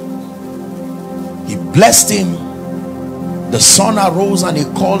 He blessed him. The sun arose and he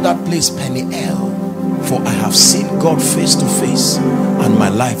called that place Peniel, for I have seen God face to face and my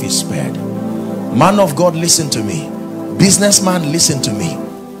life is spared. Man of God, listen to me. Businessman, listen to me.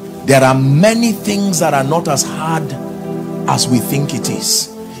 There are many things that are not as hard as we think it is.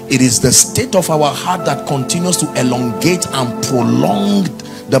 It is the state of our heart that continues to elongate and prolong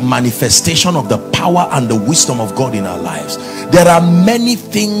the manifestation of the power and the wisdom of God in our lives. There are many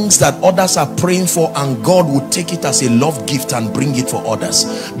things that others are praying for, and God will take it as a love gift and bring it for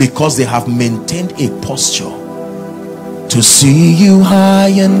others because they have maintained a posture. To see you high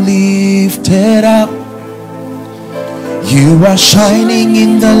and lifted up, you are shining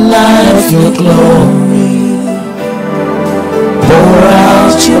in the light of your glory. Pour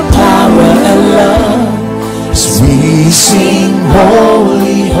out your power and love as we sing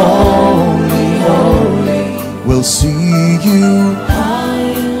holy, holy, holy. We'll see you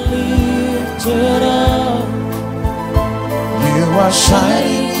high and lifted up. You are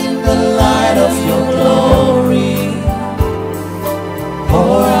shining in the light of your glory.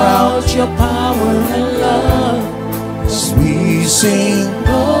 Pour out your power and love as we sing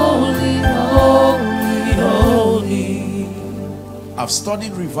holy, holy, holy. I've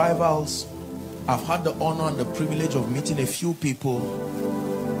studied revivals. I've had the honor and the privilege of meeting a few people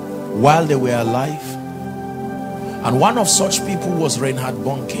while they were alive. And one of such people was Reinhard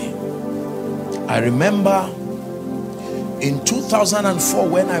Bonnke. I remember in 2004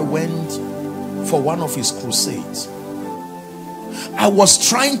 when I went for one of his crusades, I was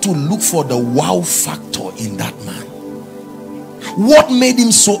trying to look for the wow factor in that man. What made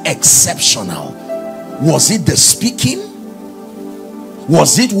him so exceptional? Was it the speaking?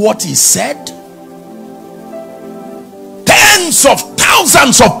 Was it what he said? Tens of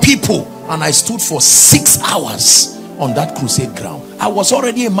thousands of people, and I stood for 6 hours on that crusade ground. I was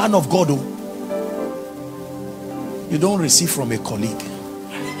already a man of God. Oh. You don't receive from a colleague.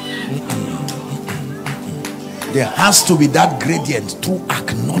 There has to be that gradient through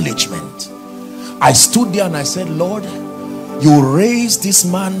acknowledgement. I stood there and I said, Lord, you raised this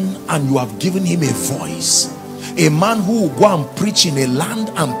man and you have given him a voice. A man who will go and preach in a land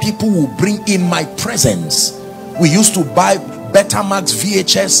and people will bring in my presence. We used to buy Betamax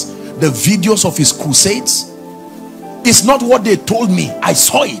VHS, the videos of his crusades. It's not what they told me. I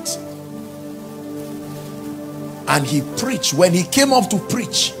saw it. And he preached. When he came up to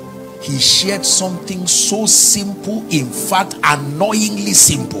preach, he shared something so simple, in fact annoyingly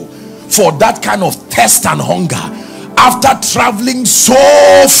simple, for that kind of thirst and hunger. After traveling so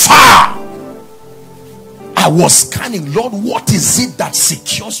far, I was scanning, Lord, what is it that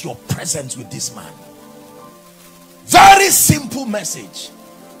secures your presence with this man? Very simple message.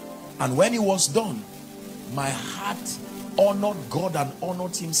 And when it was done, my heart honored God and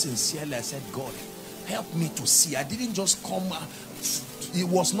honored him sincerely. I said, God, help me to see. I didn't just come. It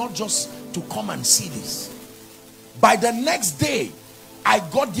was not just to come and see this. By the next day, I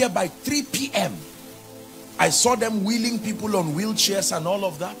got there by 3 p.m. I saw them wheeling people on wheelchairs and all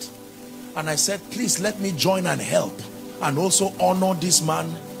of that. And I said, please let me join and help and also honor this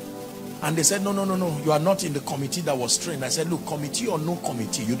man. And they said, no, you are not in the committee that was trained. I said, look, committee or no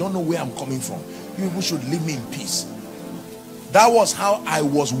committee, you don't know where I'm coming from. You people should leave me in peace. That was how I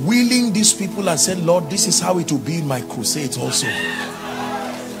was wheeling these people and said, Lord, this is how it will be in my crusades also.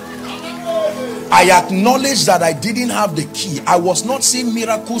 I acknowledged that I didn't have the key. I was not seeing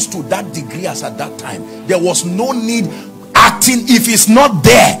miracles to that degree as at that time. There was no need acting. If it's not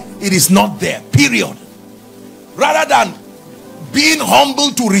there, it is not there, period. Rather than being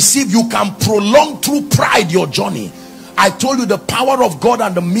humble to receive, you can prolong through pride your journey. I told you the power of God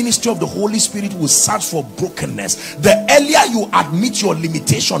and the ministry of the Holy Spirit will search for brokenness. The earlier you admit your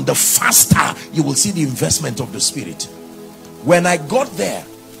limitation, the faster you will see the investment of the Spirit. When I got there,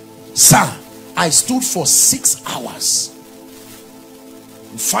 sir, I stood for 6 hours.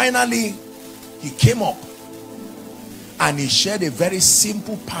 Finally, he came up and he shared a very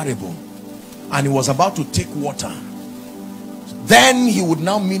simple parable, and he was about to take water. Then he would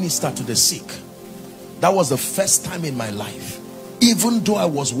now minister to the sick. That was the first time in my life, even though I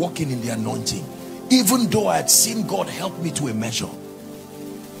was walking in the anointing, even though I had seen God help me to a measure,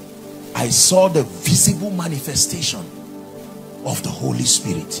 I saw the visible manifestation of the Holy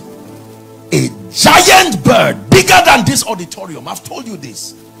Spirit. A giant bird, bigger than this auditorium, I've told you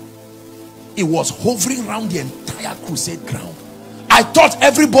this. It was hovering around the entire crusade ground. I thought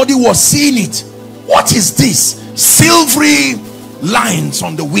everybody was seeing it. What is this? Silvery lines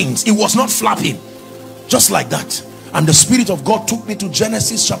on the wings. It was not flapping, just like that. And the Spirit of God took me to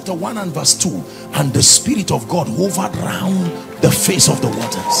Genesis chapter 1 and verse 2. And the Spirit of God hovered round the face of the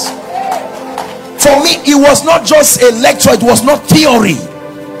waters. For me, it was not just a lecture. It was not theory.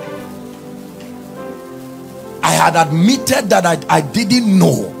 I had admitted that I didn't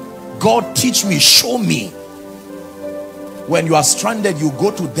know. God, teach me, show me. When you are stranded, you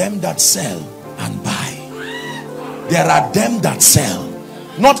go to them that sell and buy. There are them that sell.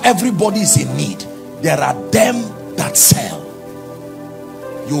 Not everybody is in need. There are them that sell.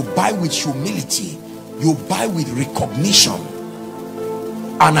 You buy with humility. You buy with recognition.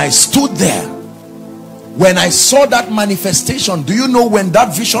 And I stood there. When I saw that manifestation, do you know when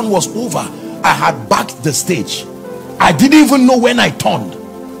that vision was over, I had backed the stage. I didn't even know when I turned.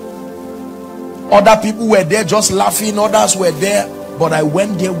 Other people were there just laughing. Others were there. But I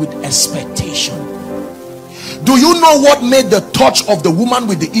went there with expectation. Do you know what made the touch of the woman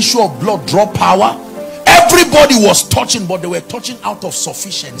with the issue of blood draw power? Everybody was touching, but they were touching out of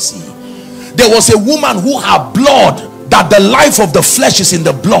sufficiency. There was a woman who had blood, that the life of the flesh is in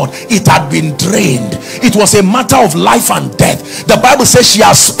the blood. It had been drained. It was a matter of life and death. The Bible says she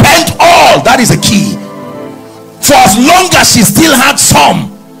has spent all. That is a key. For as long as she still had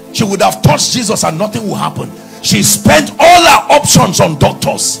some, she would have touched Jesus and nothing would happen. She spent all her options on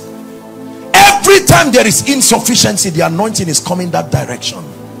doctors. Every time there is insufficiency, the anointing is coming that direction.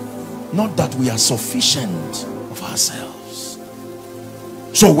 Not that we are sufficient of ourselves.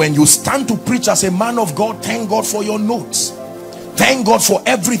 So when you stand to preach as a man of God, thank God for your notes. Thank God for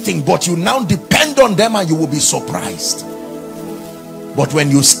everything. But you now depend on them and you will be surprised. But when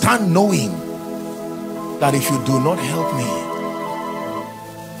you stand knowing that if you do not help me,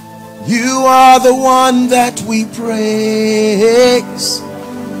 you are the one that we praise.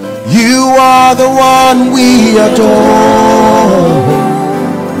 You are the one we adore.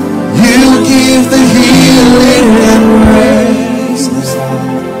 You give the healing and praise.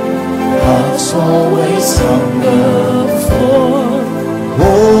 Hearts always hunger for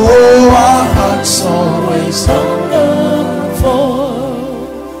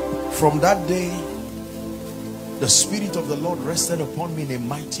Lord rested upon me in a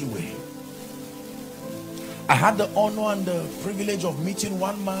mighty way. I had the honor and the privilege of meeting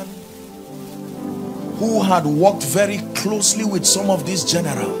one man who had worked very closely with some of these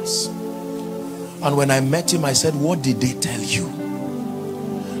generals. And when I met him, I said, what did they tell you?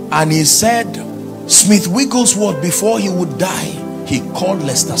 And he said, Smith Wigglesworth, before he would die, he called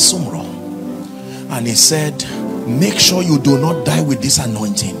Lester Sumrall and he said, make sure you do not die with this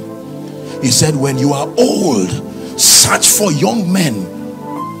anointing. He said, when you are old, search for young men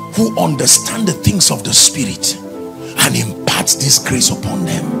who understand the things of the Spirit and impart this grace upon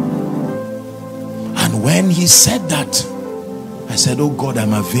them. And when he said that, I said, oh God,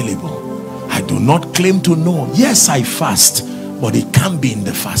 I'm available. I do not claim to know. Yes, I fast, but it can't be in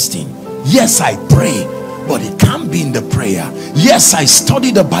the fasting. Yes, I pray, but it can't be in the prayer. Yes, I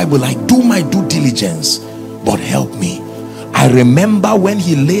study the Bible. I do my due diligence, but help me. I remember when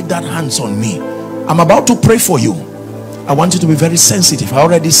he laid that hands on me. I'm about to pray for you. I want you to be very sensitive. I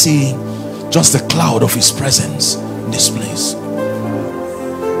already see just the cloud of his presence in this place.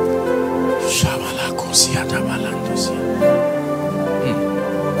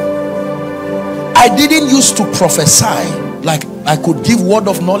 I didn't used to prophesy, like I could give word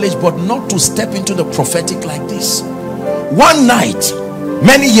of knowledge, but not to step into the prophetic like this. One night,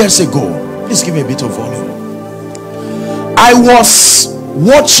 many years ago, please give me a bit of volume. I was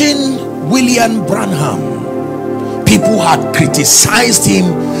watching William Branham. People had criticized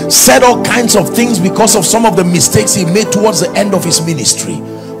him, said all kinds of things because of some of the mistakes he made towards the end of his ministry.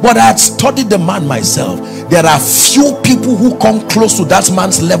 But I had studied the man myself. There are few people who come close to that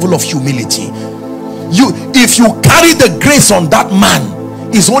man's level of humility. If you carry the grace on that man,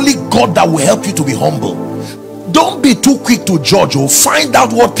 it's only God that will help you to be humble. Don't be too quick to judge. Or find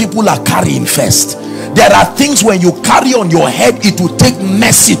out what people are carrying first. There are things when you carry on your head, it will take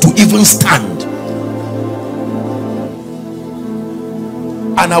mercy to even stand.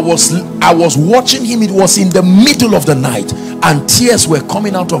 And I was watching him. It was in the middle of the night and tears were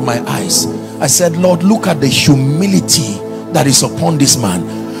coming out of my eyes. I said, Lord, look at the humility that is upon this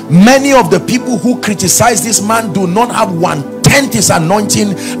man. Many of the people who criticize this man do not have 1/10 his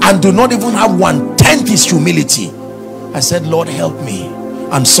anointing and do not even have 1/10 his humility. I said, Lord, help me.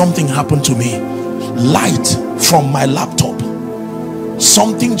 And something happened to me. Light from my laptop,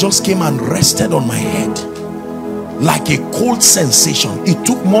 something just came and rested on my head like a cold sensation. It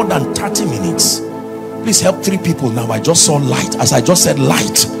took more than 30 minutes. Please help 3 people now. I just saw light. As I just said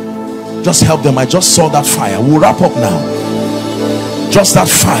light, just help them. I just saw that fire. We'll wrap up now. Just that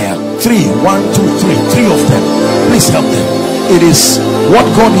fire. 3, 1, 2, 3, 3 of them. Please help them. It is what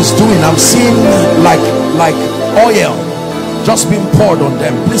God is doing. I'm seeing like oil just being poured on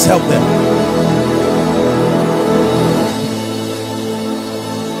them. Please help them.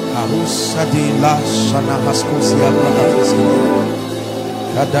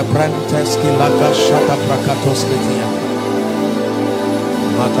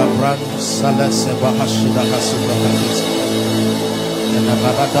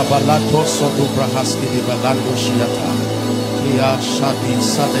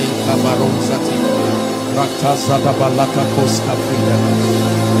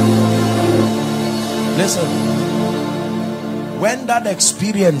 Listen, when that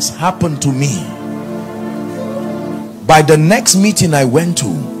experience happened to me, by the next meeting I went to,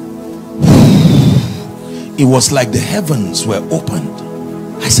 it was like the heavens were opened.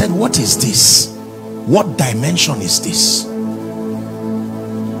 I said, what is this? What dimension is this?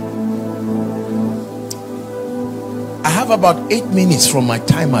 I have about 8 minutes from my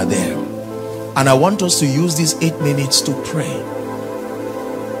timer there, and I want us to use these 8 minutes to pray.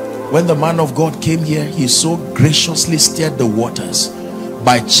 When the man of God came here, he so graciously stirred the waters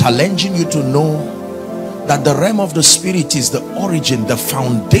by challenging you to know that the realm of the spirit is the origin, the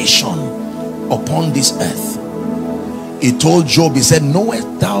foundation upon this earth. He told Job, he said,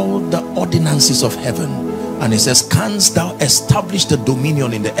 knowest thou the ordinances of heaven? And he says, canst thou establish the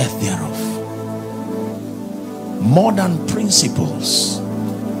dominion in the earth thereof? More than principles,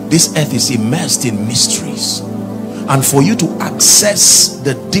 this earth is immersed in mysteries. And for you to access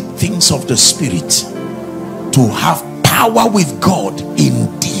the deep things of the spirit, to have power with God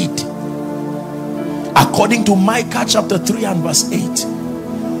indeed, according to Micah chapter 3 and verse 8,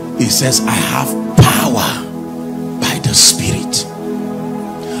 he says, I have power by the spirit.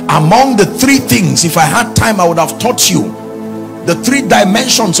 Among the 3 things, if I had time, I would have taught you the 3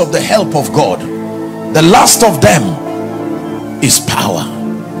 dimensions of the help of God. The last of them is power.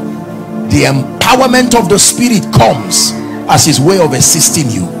 The empowerment of the spirit comes as his way of assisting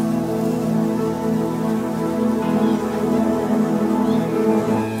you.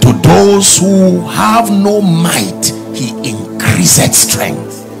 To those who have no might, he increaseth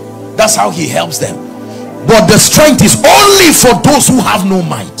strength. That's how he helps them. But the strength is only for those who have no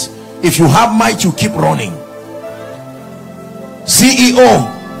might. If you have might, you keep running.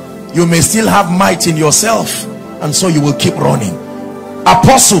 CEO, you may still have might in yourself, and so you will keep running.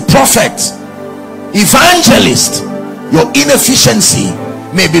 Apostle, prophet, evangelist, your inefficiency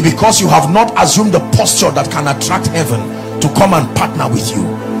may be because you have not assumed the posture that can attract heaven to come and partner with you.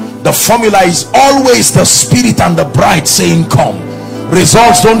 The formula is always the spirit and the bride saying come.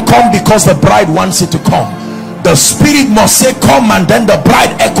 Results don't come because the bride wants it to come. The spirit must say come, and then the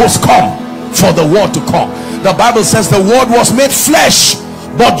bride echoes come for the word to come. The Bible says the word was made flesh,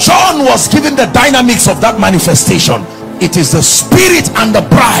 but John was given the dynamics of that manifestation. It is the spirit and the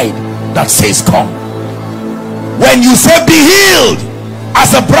bride that says come. When you say be healed,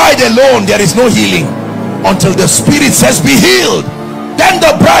 as a bride alone there is no healing until the spirit says be healed. Then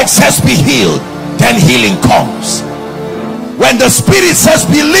the bride says be healed, then healing comes. When the spirit says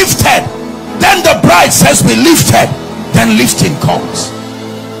be lifted, then the bride says be lifted, then lifting comes.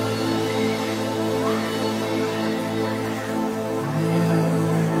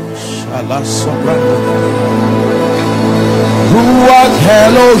 Ruach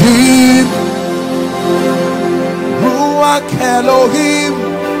Elohim, Ruach Elohim,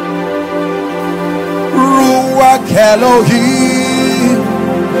 Ruach Elohim,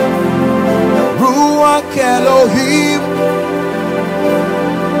 Ruach Elohim,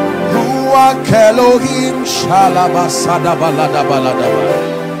 Ruach Elohim, Shalabasada balada balada.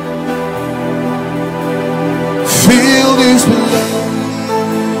 Feel this place.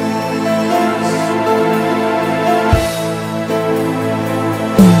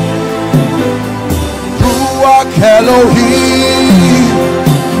 Ruach Elohim,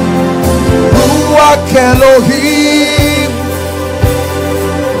 Ruach Elohim,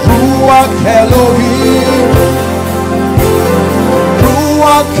 Ruach Elohim,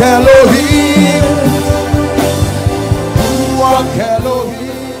 Ruach Elohim, Ruach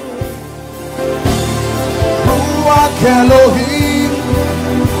Elohim, Ruach Elohim,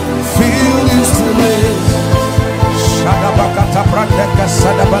 feel this place. Shadabakata Bradeka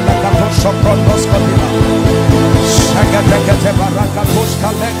Sadabalaka Soprondos Kabila Shagadekate Barakatos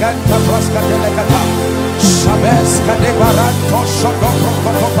Kaleganta Braska Delegata Shabeska de Baranto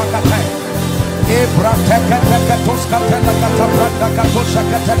Shodopakate Ebratekatos Katelakata Brandakatos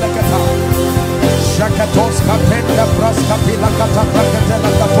Shakatelekata Shakatos Kapenda Braska Pilakata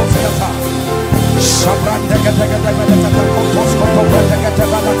Brakatelakatos Kata Shabrandekate Kotos Kotobrekate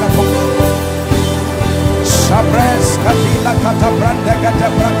Balakatos Shabres Katila Katabranda Gata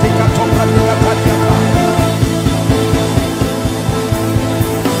Pratika Tobranda Katiaka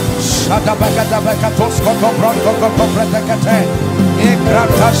Shadabagada Bakatos Kotobranda Kotobranda Kate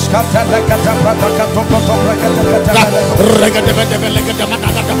Ekratash Katala Katabranda Kotobranda Kate Regate Belegate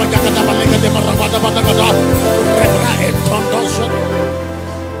Managata Magata Balegate Maravada Badagada Rebra Entondos.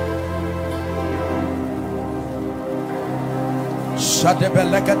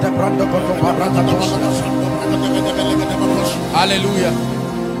 Hallelujah.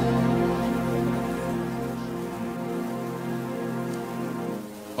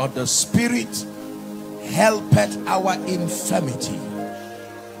 But the Spirit helpeth our infirmity.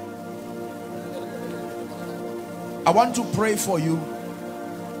 I want to pray for you.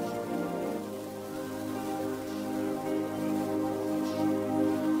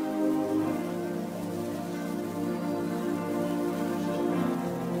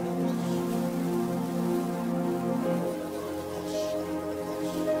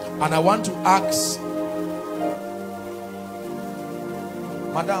 And I want to ask,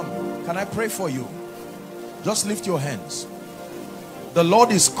 Madam, can I pray for you? Just lift your hands. The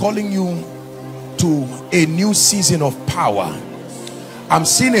Lord is calling you to a new season of power. I'm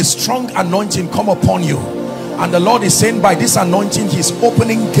seeing a strong anointing come upon you. And the Lord is saying by this anointing, He's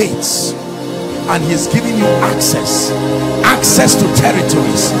opening gates. And He's giving you access. Access to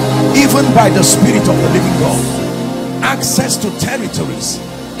territories. Even by the Spirit of the living God. Access to territories.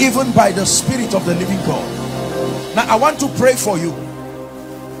 Even by the Spirit of the living God. Now I want to pray for you.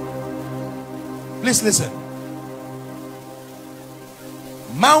 Please listen.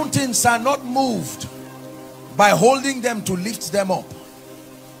 Mountains are not moved by holding them to lift them up.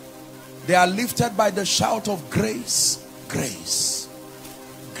 They are lifted by the shout of grace, grace.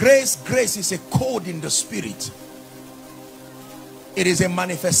 Grace, grace is a code in the Spirit. It is a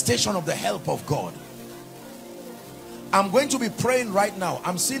manifestation of the help of God. I'm going to be praying right now.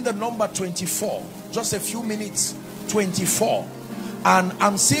 I'm seeing the number 24. Just a few minutes. 24. And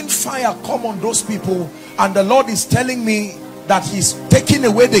I'm seeing fire come on those people. And the Lord is telling me that he's taking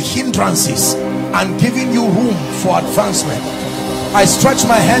away the hindrances and giving you room for advancement. I stretch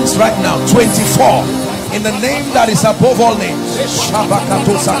my hands right now. 24, in the name that is above all names. Help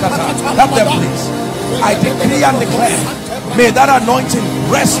them please. I decree and declare, may that anointing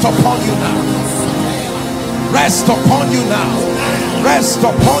rest upon you now. Rest upon you now. Rest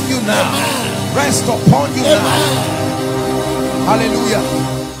upon you now. Rest upon you now. Hallelujah.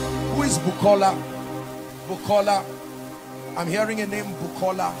 Who is Bukola? Bukola. I'm hearing a name,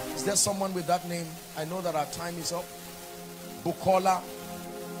 Bukola. Is there someone with that name? I know that our time is up. Bukola.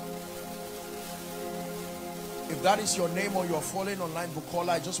 If that is your name or you're following online, Bukola,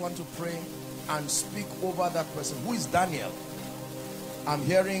 I just want to pray and speak over that person. Who is Daniel? I'm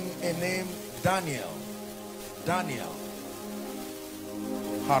hearing a name, Daniel. Daniel.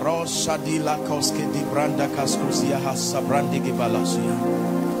 Haros Shadila Koske di Branda Kaskusia Hasabrandi Gibalasia.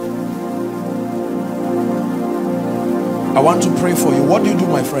 I want to pray for you. What do you do,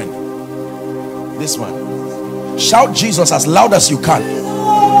 my friend? This one. Shout Jesus as loud as you can.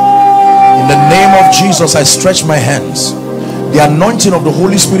 In the name of Jesus, I stretch my hands. The anointing of the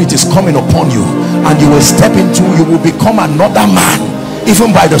Holy Spirit is coming upon you, and you will step into, you will become another man,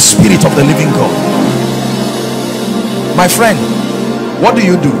 even by the Spirit of the living God. My friend, what do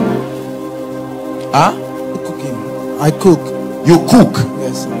you do? Huh? Cooking. I cook. You cook?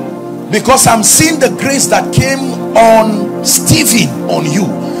 Yes. Because I'm seeing the grace that came on Stephen on you,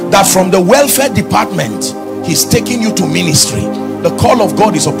 that from the welfare department he's taking you to ministry. The call of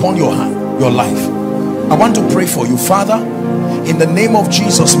God is upon your hand, your life. I want to pray for you. Father, in the name of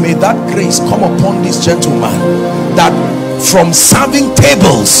Jesus, may that grace come upon this gentleman, that from serving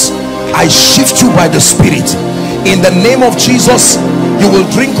tables I shift you by the Spirit. In the name of Jesus, you will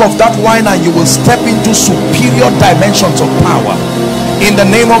drink of that wine and you will step into superior dimensions of power. In the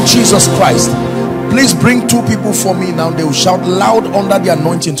name of Jesus Christ. Please bring two people for me now. They will shout loud under the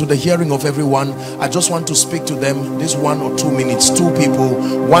anointing to the hearing of everyone. I just want to speak to them this 1 or 2 minutes. Two people.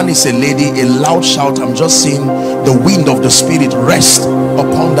 One is a lady. A loud shout. I'm just seeing the wind of the Spirit rest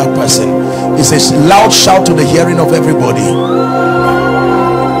upon that person. It's a loud shout to the hearing of everybody.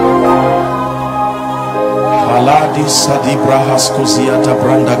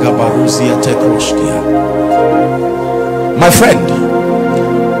 My friend,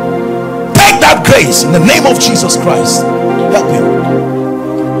 that grace in the name of Jesus Christ. Help him.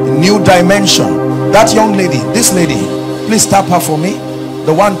 A new dimension. That young lady, this lady, please tap her for me.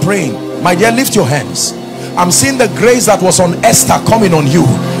 The one praying. My dear, lift your hands. I'm seeing the grace that was on Esther coming on you,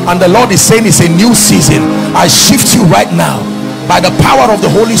 and the Lord is saying it's a new season. I shift you right now by the power of the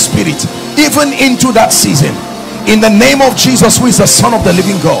Holy Spirit even into that season, in the name of Jesus, who is the Son of the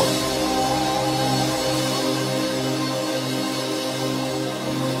living God.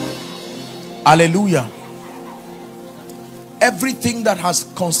 Hallelujah. Everything that has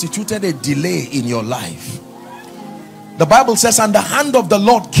constituted a delay in your life, the Bible says, and the hand of the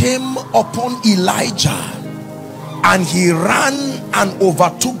Lord came upon Elijah, and he ran and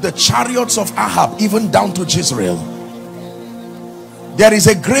overtook the chariots of Ahab, even down to Jezreel. There is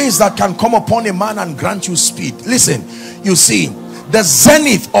a grace that can come upon a man and grant you speed. Listen, you see, the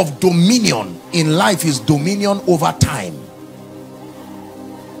zenith of dominion in life is dominion over time.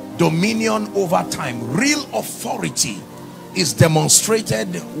 Dominion over time. Real authority is demonstrated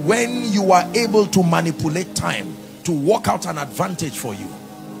when you are able to manipulate time to work out an advantage for you.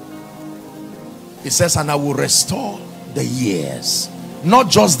 It says, and I will restore the years, not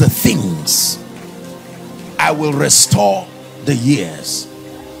just the things. I will restore the years.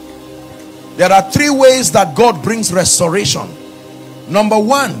 There are three ways that God brings restoration. Number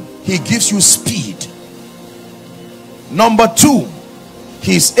one, he gives you speed. Number two,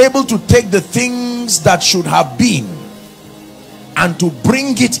 he is able to take the things that should have been and to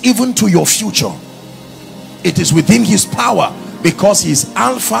bring it even to your future. It is within his power, because he is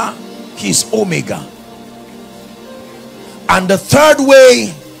Alpha, he is Omega. And the third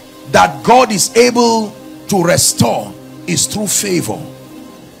way that God is able to restore is through favor.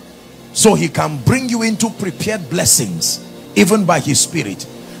 So he can bring you into prepared blessings even by his Spirit.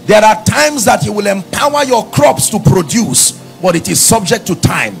 There are times that he will empower your crops to produce, but it is subject to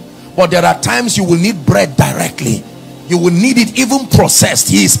time. But there are times you will need bread directly. You will need it even processed.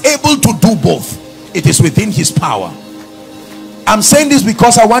 He is able to do both. It is within his power. I'm saying this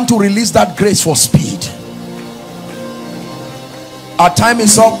because I want to release that grace for speed. Our time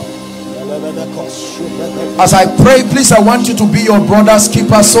is up. As I pray, please, I want you to be your brother's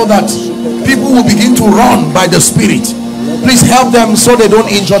keeper, so that people will begin to run by the Spirit. Please help them so they don't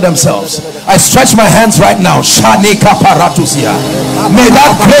injure themselves. I stretch my hands right now. Shanika paratusia. May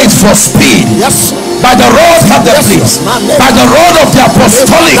that grace for speed. Yes. By the rod of the please. By the rod of the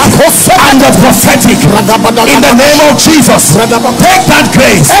apostolic and the prophetic. In the name of Jesus. Take that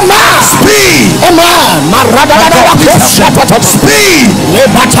grace. Speed. Speed.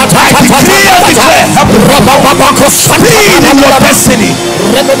 I decree and declare. Speed in your destiny.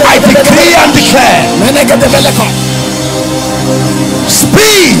 I decree and declare.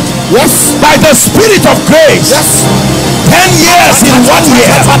 Speed. Yes. By the Spirit of grace. Yes. 10 years in 1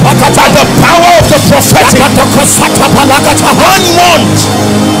 year. By the power of the prophetic. 1 month.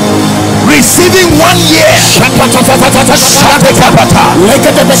 Receiving 1 year. Speed in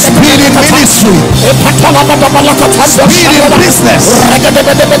ministry. Speed in business.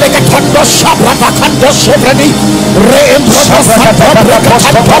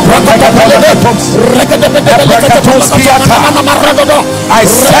 I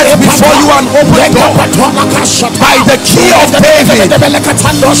set before you an open door by the key of David. That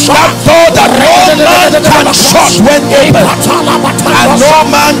door that no man can shut when open, and no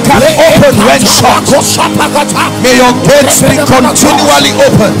man can open when shut. May your gates be continually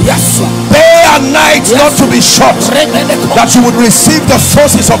open, day and night, not to be shut, that you would receive the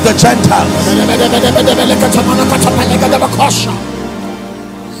forces of the Gentiles.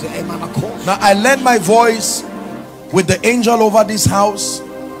 Now I lend my voice with the angel over this house,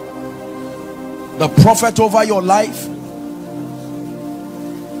 the prophet over your life,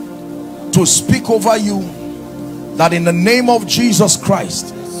 to speak over you that in the name of Jesus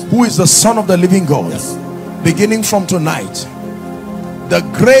Christ, who is the Son of the living God, beginning from tonight, the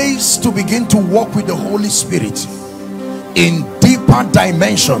grace to begin to walk with the Holy Spirit in deeper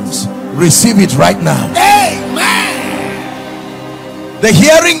dimensions, receive it right now. Amen. The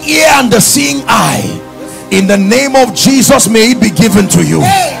hearing ear and the seeing eye, in the name of Jesus, may it be given to you.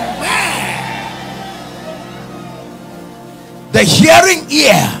 Amen. The hearing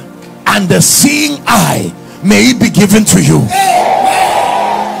ear and the seeing eye, may it be given to you. Amen.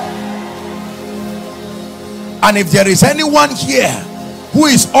 And if there is anyone here who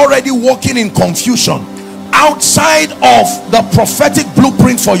is already walking in confusion outside of the prophetic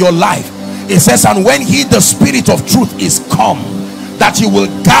blueprint for your life, it says, and when he, the Spirit of truth, is come, that he will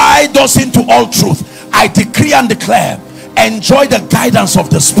guide us into all truth. I decree and declare, enjoy the guidance of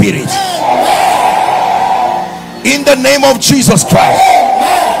the Spirit. In the name of Jesus Christ.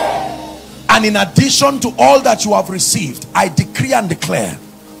 And in addition to all that you have received, I decree and declare,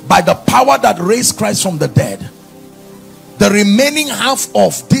 by the power that raised Christ from the dead, the remaining half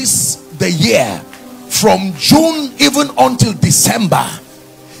of the year, from June even until December,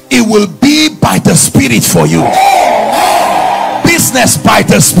 it will be by the Spirit for you. Business by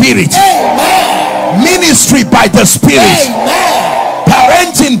the Spirit. Ministry by the Spirit. Amen.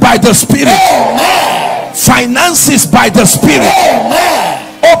 Parenting by the Spirit. Amen. Finances by the Spirit. Amen.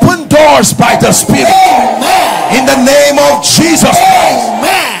 Open doors by the Spirit. Amen. In the name of Jesus Christ.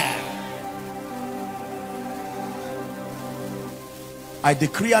 Amen. I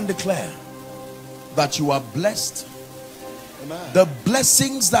decree and declare that you are blessed. Amen. The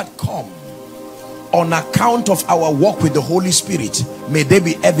blessings that come on account of our walk with the Holy Spirit, may they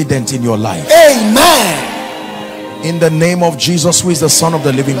be evident in your life. Amen. In the name of Jesus, who is the Son of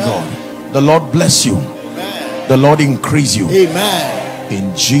the living God, the Lord bless you. Amen. The Lord increase you. Amen.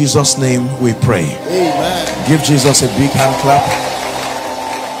 In Jesus' name we pray. Amen. Give Jesus a big hand clap.